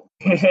Morgan's fault.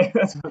 Yeah,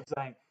 that's what I'm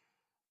saying.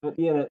 But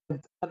yeah,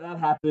 that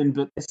happened.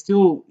 But there's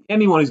still,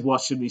 anyone who's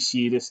watched them this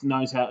year just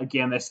knows how,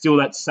 again, they're still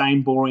that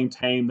same boring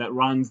team that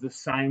runs the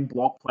same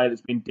block play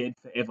that's been dead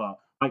forever.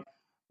 Like,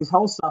 this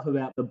whole stuff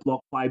about the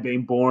block play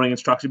being boring and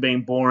structure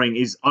being boring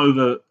is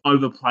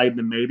overplayed in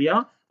the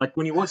media. Like,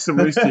 when you watch the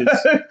Roosters...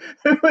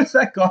 Who was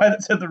that guy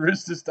that said the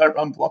Roosters don't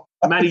run block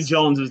plays? Matty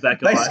Johns was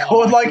that guy. They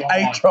scored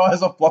 8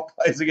 tries off block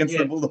plays against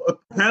the Bulldogs.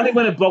 Apparently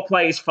when a block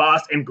play is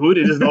fast and good,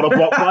 it is not a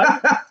block play,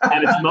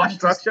 and it's not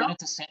structure.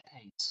 It's a set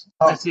piece.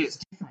 That's it.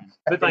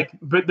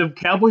 But the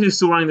Cowboys are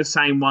still running the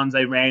same ones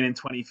they ran in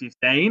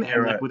 2015,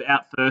 and right.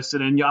 without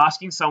Thurston, and you're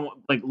asking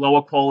someone like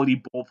lower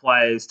quality ball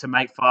players to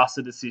make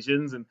faster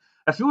decisions. And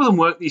a few of them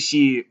worked this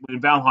year when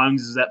Val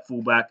Holmes is at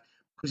fullback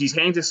because his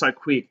hands are so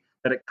quick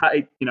that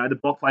the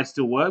block play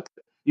still worked.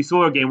 You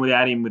saw again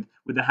without him with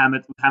the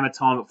hammer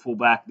time at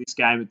fullback. This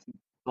game,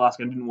 the last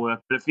game didn't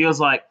work, but it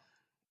feels like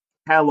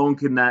how long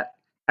can that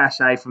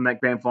cachet from that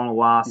grand final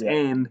last? Yeah.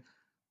 And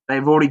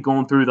they've already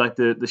gone through like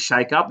the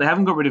shake up. They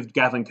haven't got rid of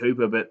Gavin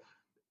Cooper, but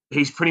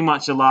he's pretty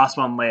much the last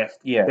one left.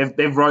 Yeah.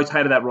 They've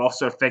rotated that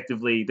roster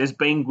effectively. There's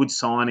been good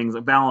signings.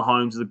 Like Val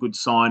Holmes is a good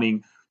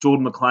signing.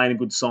 Jordan McLean a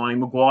good signing.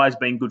 Maguire's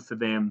been good for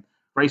them.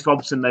 Reece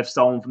Robertson they've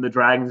stolen from the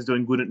Dragons is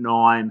doing good at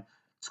 9.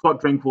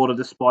 Scott Drinkwater,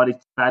 despite his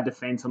bad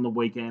defence on the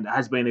weekend,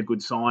 has been a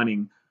good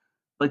signing.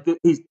 Like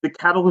the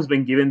cattle has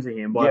been given to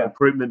him by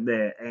recruitment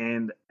there,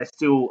 and they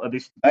still are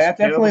this. They are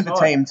definitely the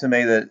team to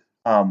me that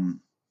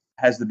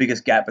has the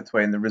biggest gap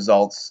between the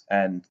results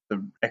and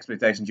the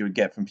expectations you would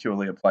get from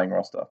purely a playing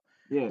roster.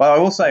 Yeah. But I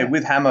will say,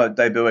 with Hammer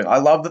debuting, I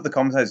love that the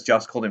commentators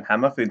just called him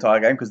Hammer for the entire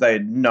game because they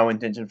had no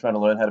intention of trying to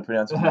learn how to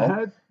pronounce his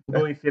name.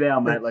 Really fit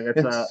out, mate. Like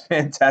it's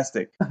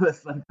fantastic.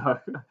 Let's let go.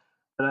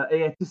 But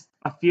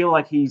I feel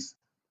like he's,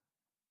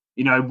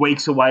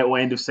 weeks away or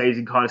end of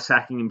season, kind of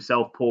sacking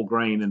himself, Paul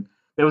Green, and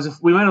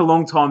we went a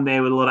long time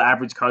there with a lot of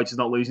average coaches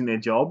not losing their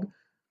job,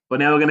 but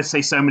now we're going to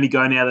see so many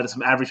go now that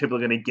some average people are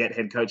going to get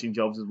head coaching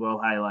jobs as well.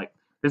 Hey, like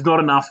there's not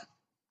enough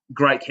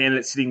great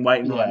candidates sitting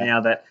waiting right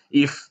now that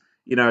if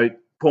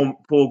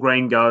Paul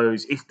Green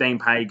goes, if Dean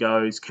Pay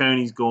goes,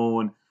 Kearney's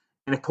gone,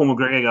 and if Paul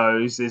McGregor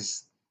goes,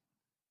 there's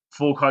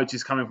 4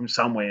 coaches coming from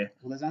somewhere.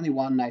 Well, there's only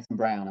one Nathan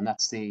Brown, and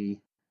that's the...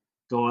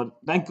 God,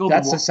 thank God.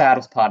 That's the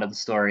saddest part of the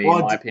story, in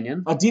my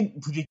opinion. I did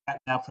predict that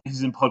in our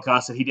preseason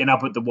podcast that he'd end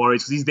up at the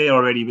Warriors because he's there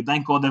already, but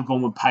thank God they've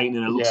gone with Payton,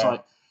 and it looks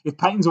like if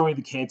Payton's already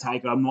the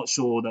caretaker, I'm not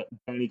sure that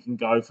Bernie can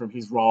go from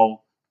his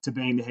role to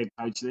being the head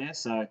coach there.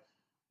 So it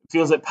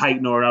feels like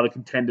Payton or another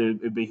contender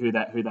would be who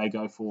they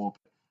go for.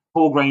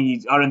 Paul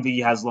Green, I don't think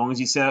he has long, as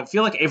you said. I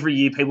feel like every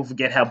year people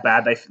forget how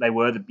bad they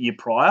were the year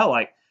prior.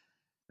 Like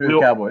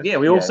Cowboys. Yeah,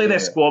 we all see their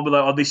squad, but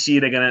like, this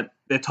year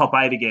they're top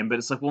 8 again. But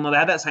it's like, well, no, they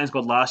had that same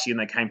squad last year and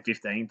they came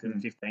 15th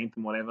and 15th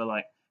and whatever.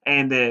 Like,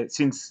 and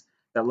since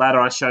that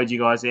ladder I showed you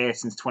guys there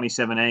since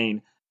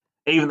 2017,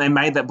 even they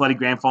made that bloody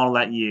grand final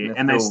that year,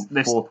 and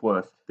they're fourth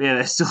worst. Yeah,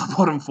 they're still a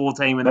bottom 4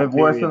 team in that period.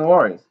 They're worse than the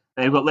Warriors.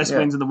 They've got less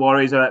wins than the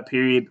Warriors over that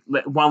period.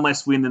 One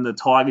less win than the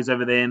Tigers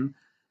over then.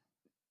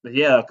 But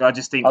yeah, I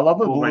just think I love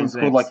that Bulldogs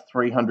scored like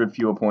 300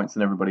 fewer points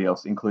than everybody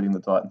else, including the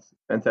Titans.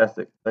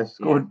 Fantastic. They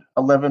scored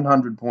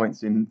 1,100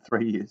 points in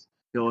 3 years.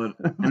 God.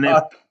 And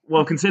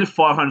they've consider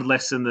 500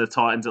 less than the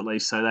Titans at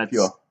least, so that's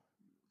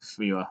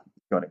fewer.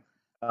 Got it.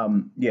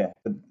 God,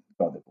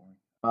 they're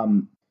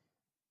boring.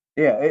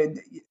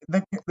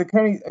 The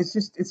Kearney, it's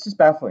just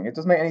baffling. It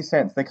doesn't make any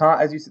sense. They can't,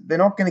 as you said, they're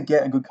not going to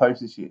get a good coach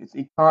this year.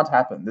 It can't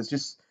happen. There's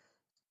just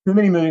too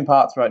many moving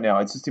parts right now.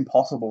 It's just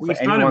impossible for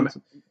anyone. It's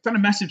done a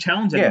massive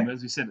challenge at them,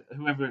 as we said.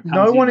 Whoever comes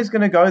no one is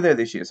going to go there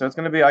this year, so it's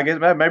going to be. I guess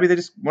maybe they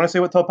just want to see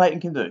what Todd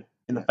Payton can do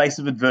in the face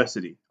of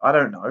adversity. I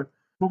don't know.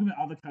 Talking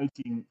about other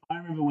coaching, I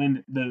remember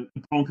when the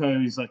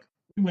Broncos, like,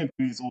 we went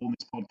through this all in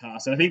this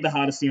podcast, and I think the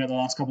hardest thing about the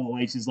last couple of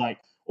weeks is like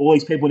all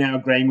these people now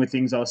agreeing with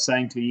things I was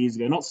saying 2 years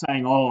ago. Not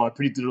saying, I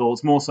predicted it all.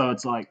 It's more so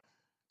it's like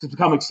just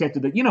become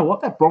accepted that, you know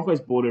what, that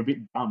Broncos board are a bit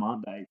dumb,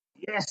 aren't they?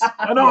 Yes,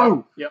 I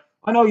know. Yep.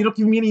 I know, you're not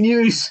giving me any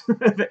news.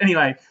 But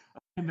anyway,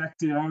 I remember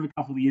a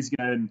couple of years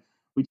ago and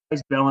we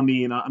chased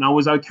Bellamy and I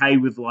was okay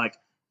with like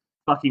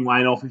fucking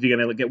Wayne off if you're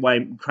going to get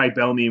Craig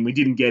Bellamy, and we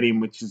didn't get him,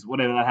 which is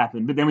whatever that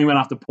happened. But then we went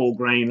after Paul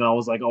Green and I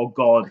was like, oh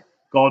God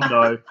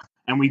no.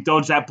 And we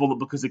dodged that bullet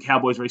because the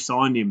Cowboys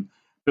re-signed him.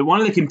 But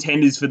one of the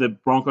contenders for the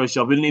Broncos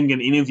job, we didn't even get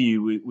an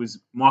interview, was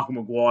Michael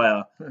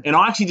Maguire. And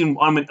I actually didn't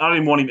want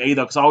him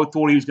either because I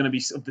thought he was going to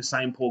be of the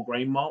same Paul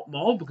Green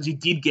mold because he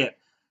did get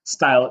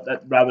stale at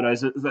that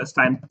Rabbitohs, that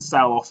same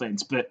stale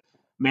offense. But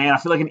man, I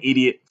feel like an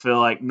idiot for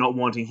like not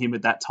wanting him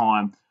at that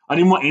time. I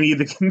didn't want any of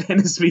the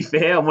contenders to be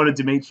fair. I wanted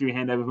Dimitri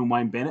Handover and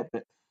Wayne Bennett,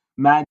 but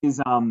Madge is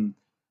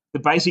the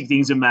basic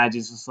things of Madge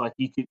is just like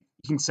you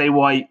can see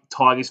why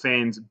Tigers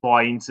fans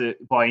buy into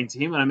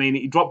him. And I mean,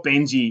 he dropped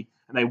Benji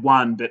and they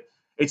won, but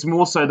it's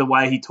more so the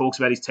way he talks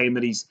about his team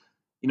that he's,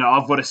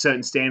 I've got a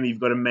certain standard you've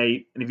got to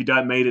meet, and if you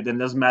don't meet it, then it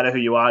doesn't matter who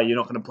you are, you're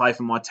not going to play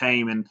for my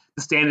team. And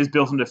the standard is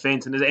built on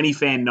defence, and as any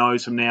fan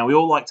knows from now, we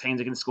all like teams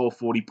that can score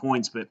 40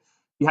 points, but if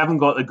you haven't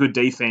got a good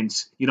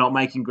defence, you're not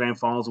making grand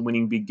finals and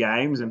winning big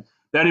games. And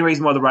the only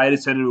reason why the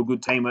Raiders turned into a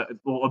good team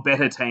or a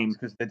better team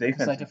because their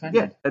defense. They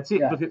defended. Yeah, that's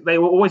it. Yeah. Because they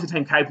were always a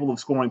team capable of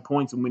scoring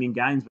points and winning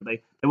games, but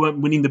they weren't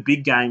winning the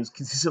big games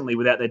consistently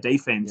without their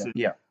defense.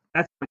 Yeah.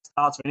 That's where it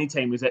starts for any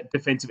team, is that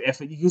defensive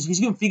effort, because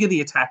you can figure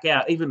the attack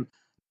out. Even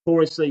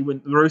notoriously,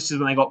 when the Roosters,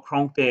 when they got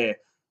Cronk there,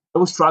 they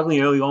were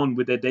struggling early on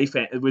with their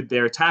defense, with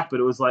their attack, but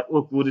it was like,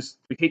 look, we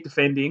keep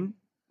defending,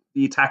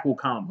 the attack will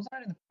come. Was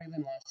that in the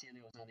prelim last year?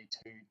 There was only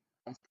two.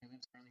 Both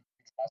prelims were only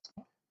 2 tries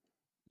scored.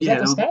 Yeah,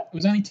 That the stat? It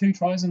was only 2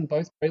 tries in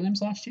both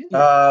prelims last year.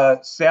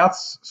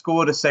 Souths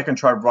scored a second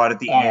try right at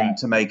the end right.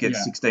 to make it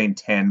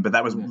 16-10, but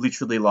that was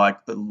literally like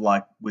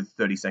with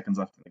 30 seconds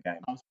left in the game.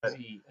 I was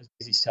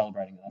busy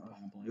celebrating at that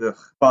point, I believe. Ugh.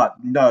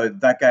 But no,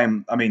 that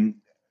game, I mean,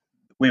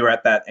 we were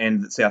at that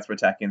end that Souths were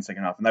attacking in the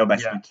second half, and they were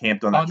basically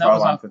camped on that try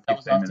line for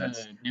 15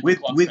 minutes. With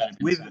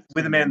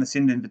a man in the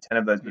sin in for 10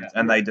 of those minutes,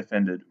 and they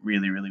defended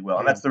really, really well.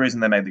 And that's the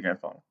reason they made the grand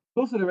final.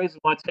 Also, the reason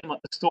why a team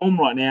like the Storm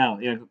right now,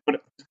 got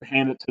to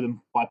hand it to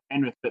them by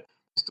Penrith, but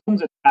the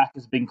Storm's attack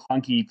has been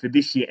clunky for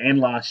this year and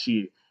last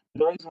year.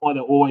 The reason why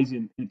they're always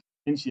in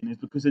contention is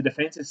because the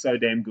defence is so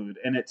damn good,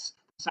 and it's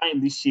the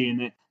same this year,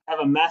 and they have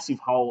a massive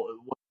hole.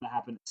 What's going to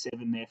happen at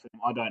 7 there for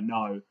them, I don't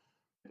know.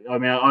 I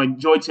mean, I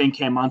enjoyed seeing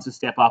Cam Munster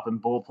step up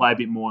and ball play a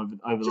bit more over the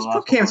last. Just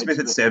put Cam Smith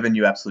at 7,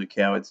 you absolute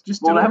cowards.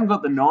 Just they haven't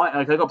got the night.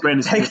 Like, they got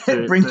Brandon Smith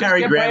too. Bring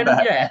Gary Grant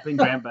back. Yeah, bring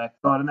Grant back.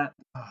 God, and that.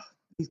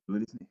 He's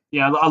good, isn't he?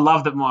 Yeah, I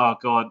love that. Oh,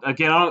 God.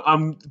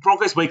 Again,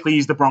 Broncos Weekly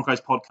is the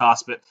Broncos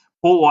podcast, but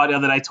Paul White the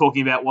other day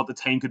talking about what the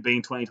team could be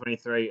in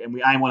 2023, and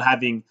we aim on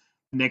having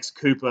next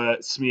Cooper,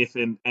 Smith,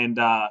 and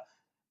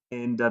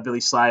Billy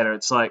Slater.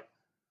 It's like,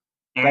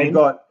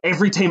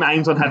 every team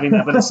aims on having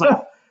that, but it's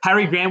like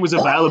Harry Grant was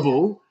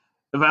available,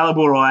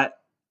 right,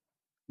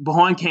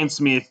 behind Cam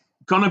Smith,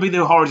 going to be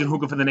the origin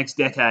hooker for the next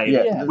decade.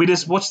 Yeah. We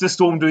just watched the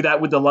Storm do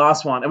that with the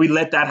last one, and we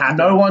let that happen.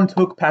 No one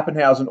took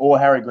Pappenhausen or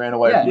Harry Grant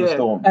away from the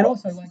Storm. And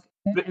also,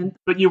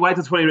 but you wait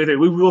till 2023.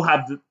 We will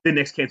have the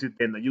next Cam Smith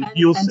then.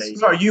 You'll see.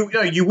 Sorry,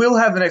 you will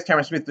have the next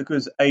Cameron Smith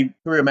because a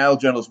Courier Mail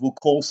journalist will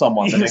call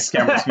someone the next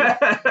Cameron Smith.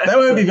 They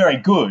won't be very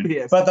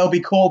good, but they'll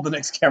be called the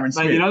next Cameron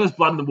Smith. Mate, there's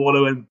blood in the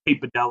water when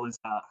Pete Bedell is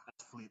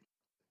flipped.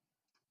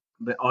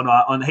 But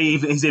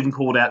he's even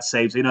called out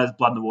Steve, so there's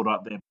blood in the water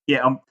up there.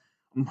 Yeah, I'm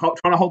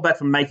trying to hold back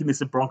from making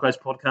this a Broncos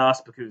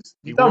podcast because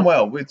you've done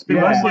well. It's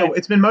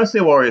been mostly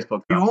a Warriors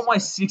podcast. You want my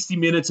 60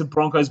 minutes of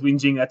Broncos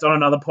whinging? That's on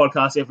another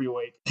podcast every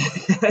week.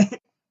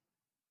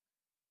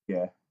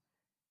 Yeah,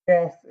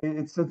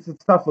 it's a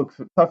tough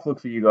look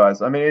for you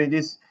guys. I mean, it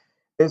is.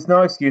 There's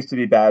no excuse to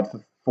be bad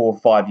for 4 or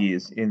 5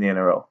 years in the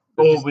NRL.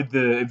 Or with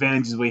the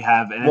advantages we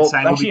have. And there's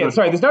no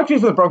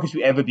excuse for the Broncos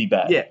to ever be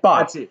bad. Yeah, but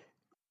that's it.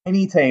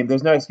 Any team,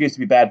 there's no excuse to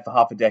be bad for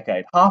half a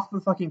decade. Half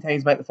the fucking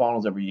teams make the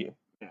finals every year.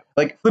 Yeah.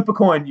 Like, flip a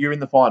coin, you're in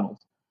the finals.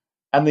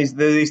 And these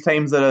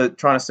teams that are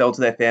trying to sell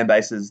to their fan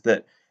bases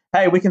that,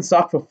 hey, we can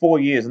suck for 4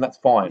 years and that's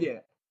fine. Yeah.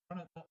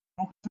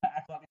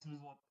 Act like this was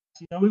what,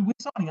 we're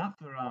signing up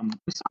for a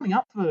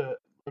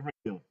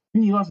rebuild.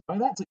 Didn't you guys know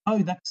that? It's like,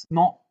 no, that's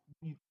not.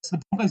 It's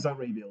the Broncos don't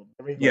rebuild.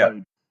 They reload.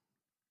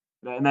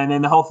 Yeah. And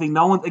then the whole thing,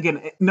 no one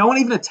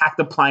even attacked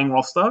the playing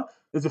roster.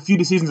 There's a few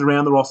decisions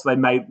around the roster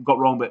got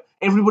wrong, but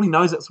everybody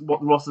knows that's what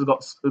the roster's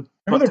got.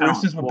 Remember the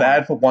Roosters were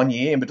bad for 1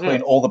 year in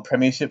between all the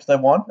premierships they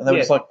won? And they were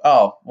just like,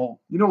 oh, well.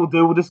 You know what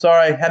we'll do? We'll just...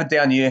 Sorry, had a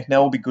down year. Now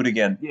we'll be good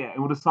again. Yeah, and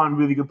we'll just sign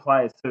really good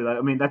players too.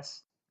 I mean,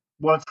 that's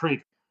what a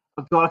trick.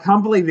 God, I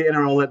can't believe the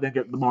NRL let them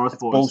get the Morris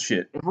boys.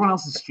 Bullshit. Everyone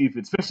else is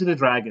stupid, especially the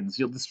Dragons.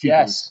 You're the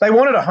stupidest. Yes. They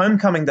wanted a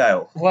homecoming,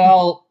 Dale.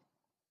 Well,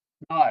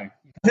 no.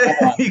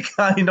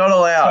 You're not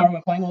allowed. So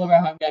we're playing all of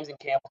our home games in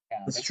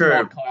Campbelltown. That's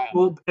true.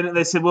 Well, and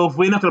they said, well, if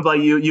we're not going to play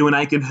you and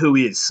Aiken, who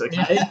is?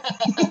 Okay,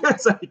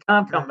 so you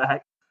can't come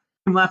back.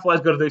 Tim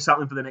Laffley's got to do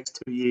something for the next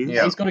 2 years.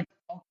 Yeah. He's got to.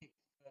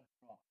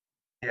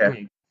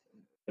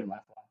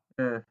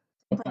 Yeah.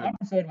 I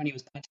preferred when he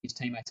was punching his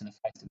teammates in the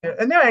face. Yeah.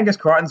 And now Angus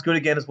Crichton's good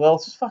again as well.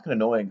 It's just fucking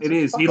annoying. It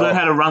is. He learned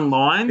how to run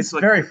lines. It's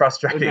very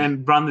frustrating.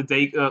 And run the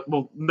deep.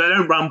 Well, they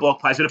don't run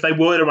block plays, but if they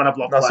were to run a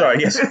block play. Sorry,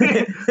 yes.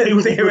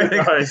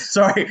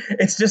 Sorry,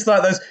 it's just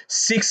like those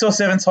 6 or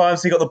 7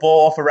 times he got the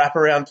ball off a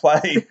wraparound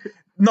play.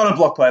 Not a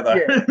block play, though.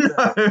 Yeah,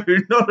 no,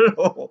 not at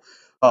all.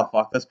 Oh,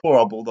 fuck. Those poor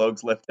old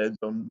Bulldogs left edge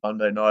on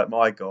Monday night.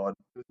 My God.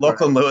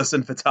 Lachlan Lewis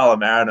and Fatala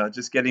Mariner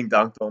just getting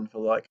dunked on for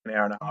like an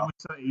hour and a half. It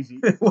was so easy.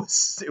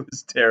 It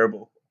was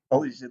terrible.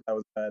 Holy shit, that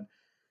was bad.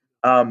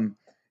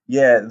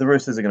 Yeah, the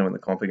Roosters are going to win the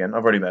comp again.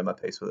 I've already made my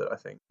peace with it, I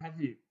think. Have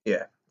you?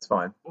 Yeah. It's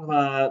fine.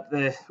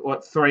 They're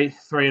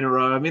three in a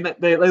row. I mean,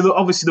 they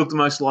obviously look the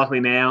most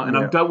likely now, and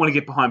I don't want to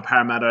get behind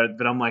Parramatta,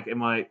 but I'm like,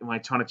 am I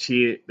trying to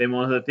cheer them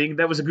on the thing?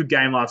 That was a good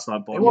game last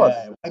night, boys. It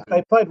was.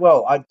 They played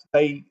well.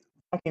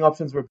 Attacking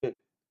options were a bit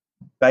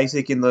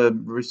basic in the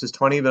Roosters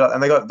 20, but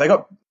they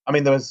got. I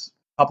mean, there was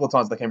a couple of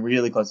times they came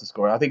really close to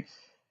scoring. I think.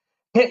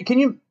 Can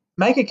you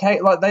make a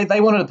case like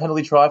they wanted a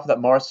penalty try for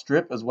that Morris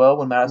strip as well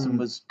when Madison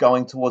was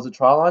going towards the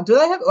try line? Do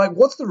they have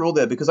what's the rule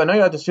there? Because I know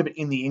you had to strip it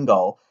in the in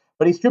goal.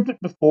 But he stripped it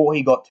before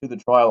he got to the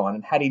try line,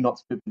 and had he not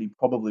stripped it, he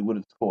probably would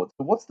have scored.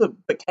 So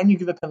but can you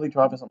give a penalty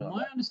try for something?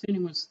 My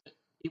understanding was that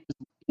it was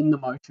in the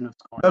motion of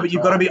scoring. No, but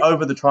you've got to be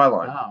over the try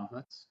line,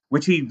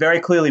 which he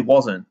very clearly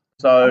wasn't.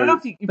 So,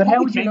 but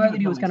how would you know that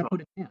he was going to put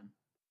it down?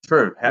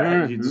 True.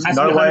 There's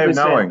no way of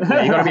knowing.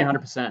 Yeah, you got to be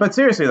 100%. But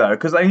seriously though,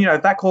 because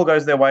if that call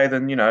goes their way,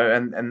 then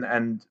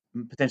and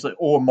potentially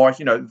or Morris,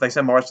 they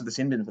send Morris to the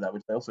sin bin for that,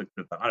 which they also could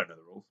have done. I don't know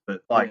the rules,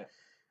 but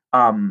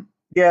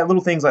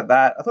little things like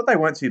that. I thought they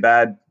weren't too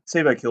bad.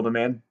 Sevo killed a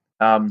man.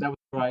 That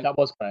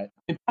was great.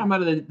 In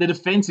Parramatta, the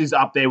defense is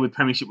up there with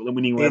premiership at the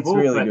winning level.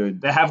 It's really good.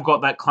 They have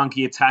got that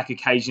clunky attack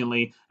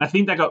occasionally. I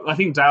think Dale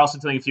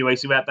said something a few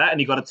weeks about that, and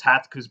he got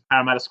attacked because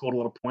Parramatta scored a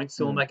lot of points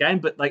still in that game.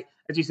 But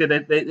as you said,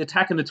 the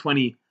attack in the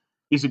 20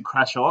 isn't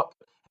crash hot.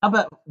 How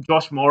about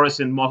Josh Morris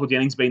and Michael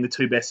Jennings being the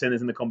two best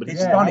centers in the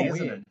competition? It's funny,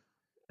 isn't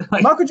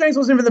it? Michael Jennings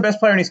wasn't even the best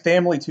player in his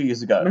family 2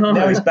 years ago. No.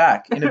 Now he's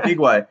back in a big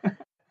way.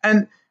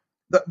 And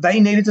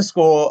they needed to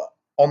score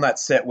on that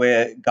set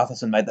where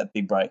Gutherson made that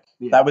big break.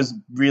 Yeah. That was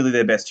really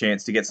their best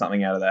chance to get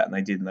something out of that, and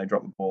they did, and they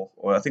dropped the ball.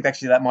 Or I think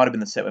actually that might have been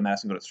the set where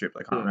Madison got it stripped.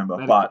 I can't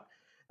remember. But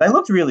they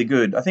looked really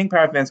good. I think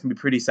Parra fans can be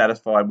pretty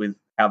satisfied with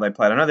how they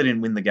played. I know they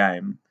didn't win the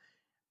game,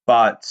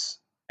 but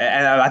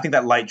and I think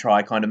that late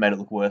try kind of made it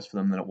look worse for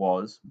them than it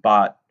was.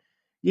 But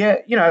yeah,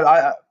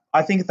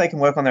 I think if they can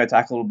work on their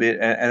attack a little bit,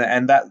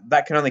 and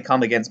that can only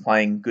come against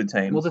playing good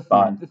teams. Well,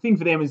 the thing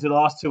for them is the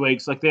last 2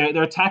 weeks,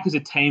 their attack as a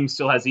team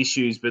still has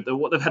issues, but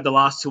what they've had the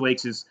last 2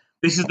 weeks is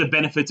this is the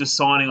benefits of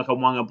signing a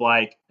Wanga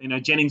Blake.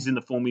 Jennings in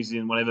the form he's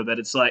in, whatever, but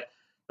it's the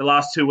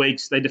last 2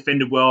 weeks they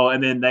defended well,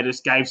 and then they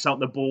just gave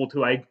the ball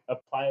to a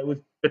player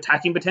with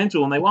attacking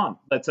potential, and they won.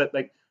 That's it.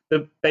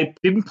 They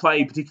didn't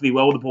play particularly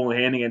well with the ball in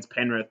hand against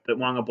Penrith, but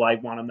Wanga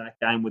Blake won them that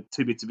game with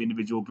 2 bits of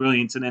individual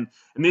brilliance, and then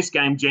in this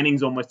game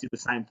Jennings almost did the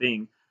same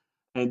thing.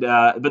 And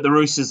but the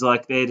Roosters,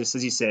 they're just,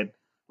 as you said,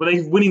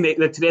 they're winning.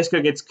 The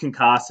Tedesco gets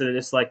concussed, and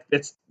it's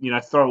let's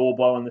throw all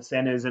ball in the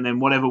centres, and then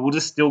whatever, we'll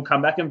just still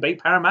come back and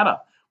beat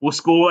Parramatta. We'll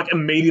score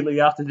immediately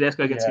after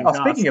Tedesco gets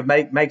concussed. Speaking of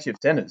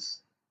makeshift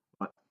centres,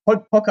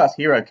 podcast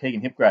hero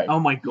Keegan Hipgrave.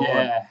 Oh my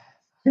god,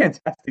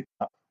 fantastic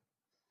stuff.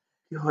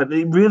 God,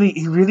 he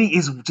really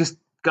is just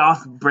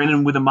Garth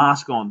Brennan with a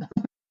mask on.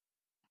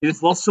 He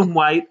just lost some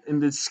weight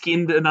and then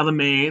skinned another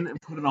man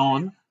and put it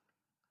on.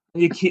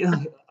 I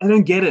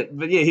don't get it,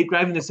 but yeah,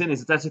 Hipgrave in the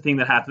centres. That's the thing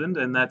that happened,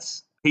 and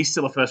he's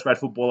still a first-grade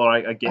footballer,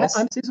 I guess.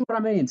 This is what I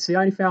mean.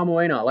 Sione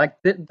Faumuina,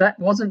 that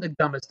wasn't the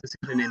dumbest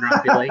decision in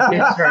rugby league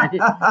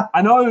history.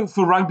 I know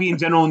for rugby in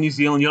general in New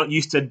Zealand, you're not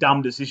used to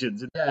dumb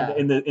decisions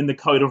in the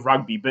code of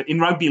rugby, but in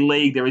rugby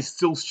league, there is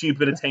still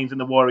stupider teams than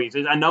the Warriors.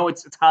 I know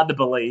it's hard to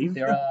believe.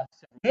 There are.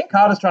 Ian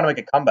Carter's trying to make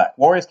a comeback.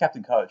 Warriors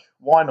captain coach.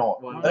 Why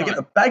not? They get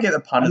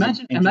the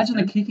punters. Imagine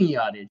the kicking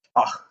yardage.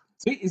 Oh.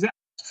 See, is that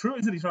true?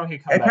 Is it he's trying to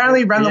come Apparently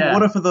he ran back? the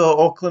water for the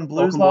Auckland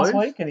Blues last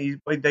week, and he's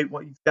going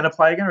to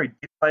play again, or he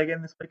did play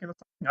again this weekend or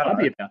something. I'd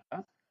be about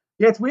that.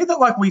 Yeah, it's weird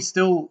that we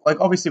still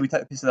obviously we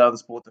take piss out of the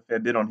sports a fair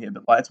bit on here,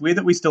 but it's weird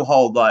that we still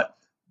hold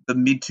the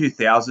mid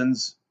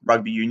 2000s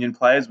rugby union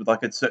players with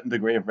a certain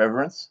degree of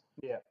reverence.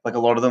 Yeah, a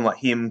lot of them,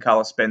 him,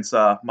 Carlos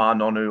Spencer, Ma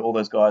Nonu, all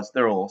those guys,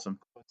 they're all awesome.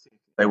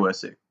 They were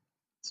sick.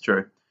 It's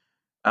true.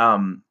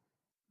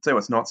 Say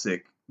what's not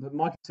sick. But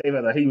Mike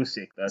Sevo, though, he was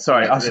sick, though.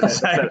 Sorry, I was going to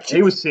say.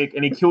 He was sick,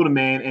 and he killed a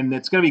man, and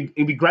it'd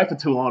be great for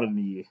Toulon in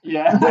a year.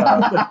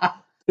 Yeah.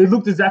 It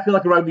looked exactly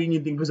like a rugby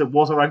union thing because it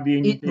was a rugby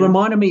union thing. It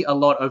reminded me a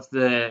lot of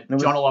the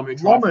John Olomu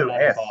try from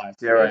 95.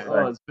 Yeah, right. It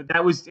was, but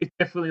it's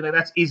definitely,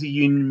 that's easy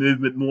union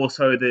movement, more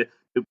so the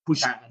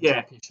push, drop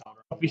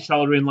your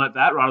shoulder in like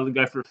that, rather than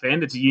go for a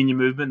fend. It's a union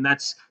movement, and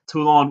that's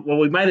Toulon. Well,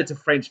 we made it to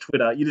French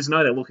Twitter. You just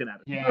know they're looking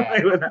at it.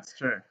 Yeah, that's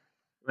true.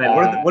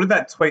 What did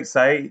that tweet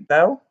say,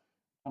 Dale?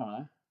 I don't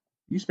know.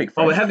 You speak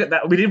French. Oh, we have got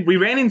that. We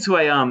ran into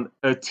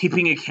a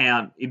tipping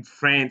account in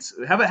France.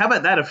 How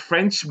about that? A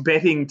French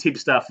betting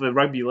tipster for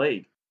rugby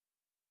league.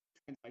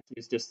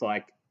 It's just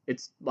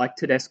it's like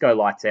Tedesco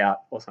lights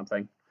out or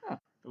something.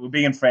 We're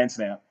being in France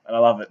now, and I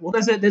love it. Well,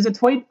 there's a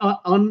tweet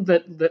on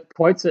that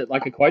quotes it,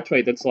 a quote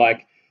tweet that's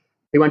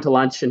he went to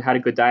lunch and had a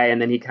good day, and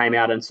then he came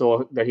out and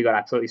saw that he got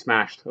absolutely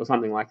smashed or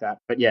something like that.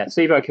 But yeah,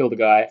 Sevo killed the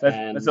guy.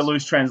 That's a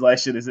loose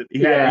translation, is it?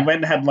 He went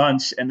and had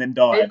lunch and then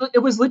died. It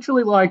was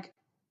literally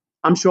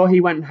I'm sure he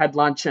went and had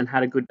lunch and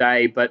had a good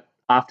day, but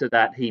after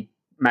that he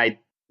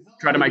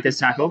tried to make this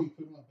tackle.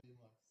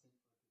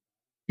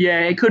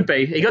 Yeah, it could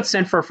be. He got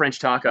sent for a French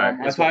taco.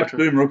 I typed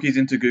boom rookies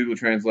into Google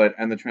Translate,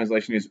 and the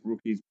translation is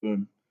rookies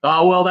boom.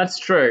 Oh, well, that's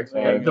true.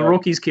 The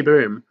rookies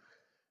kaboom.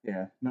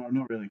 Yeah, no,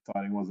 not really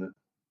exciting, was it?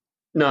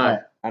 No,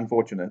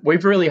 Unfortunate.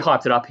 we've really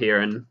hyped it up here,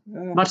 and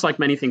much like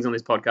many things on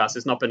this podcast,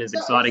 it's not been as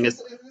exciting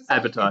as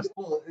advertised.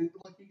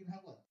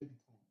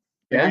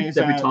 Yeah,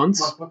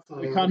 Debutantes.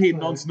 We can't hear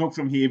Nod Snook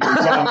from here, but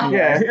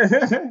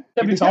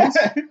Debutantes.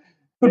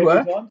 Good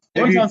work.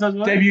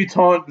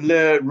 Debutante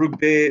Le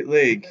Rugby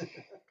League.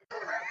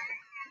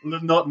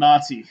 Not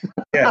Nazi.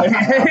 Yeah.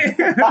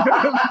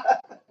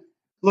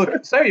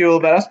 Look, say you all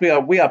about us.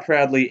 We are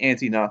proudly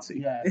anti-Nazi.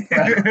 Yeah.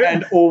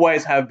 And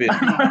always have been.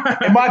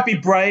 It might be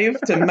brave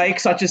to make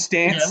such a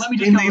stance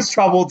in these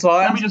troubled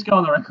times. Let me just go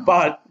on the record.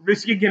 But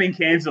Risk of getting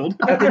cancelled.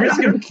 at the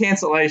risk of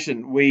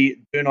cancellation,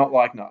 we do not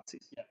like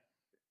Nazis.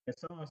 Yeah,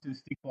 some of us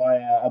just stick by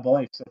our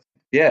beliefs.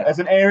 Yeah. As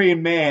an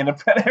Aryan man, a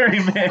proud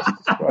Aryan man,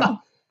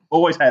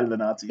 always hated the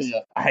Nazis.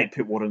 Yeah. I hate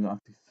Pittwater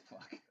Nazis.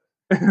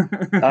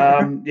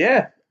 Fuck.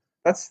 Yeah.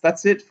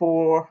 That's it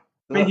for.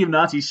 Speaking of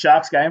Nazis,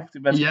 Sharks game.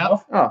 Yeah.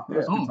 Oh,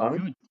 that's Oh, good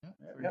timing.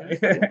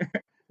 good.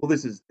 Well,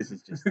 this is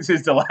just This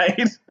is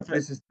delayed.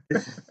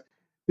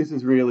 this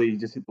is really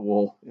just hit the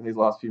wall in these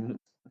last few minutes,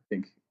 I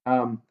think.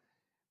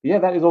 Yeah,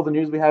 that is all the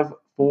news we have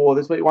for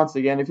this week. Once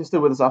again, if you're still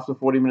with us after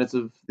 40 minutes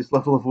of this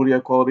level of audio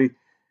quality,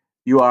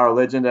 you are a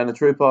legend and a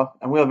trooper,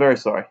 and we are very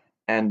sorry.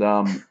 And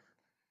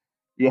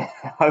yeah,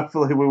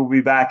 hopefully we will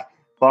be back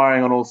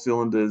firing on all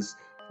cylinders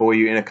for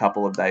you in a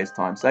couple of days'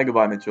 time. Say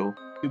goodbye, Mitchell.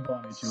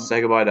 Goodbye, Mitchell.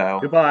 Say goodbye, Dale.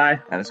 Goodbye.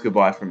 And it's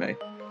goodbye from me.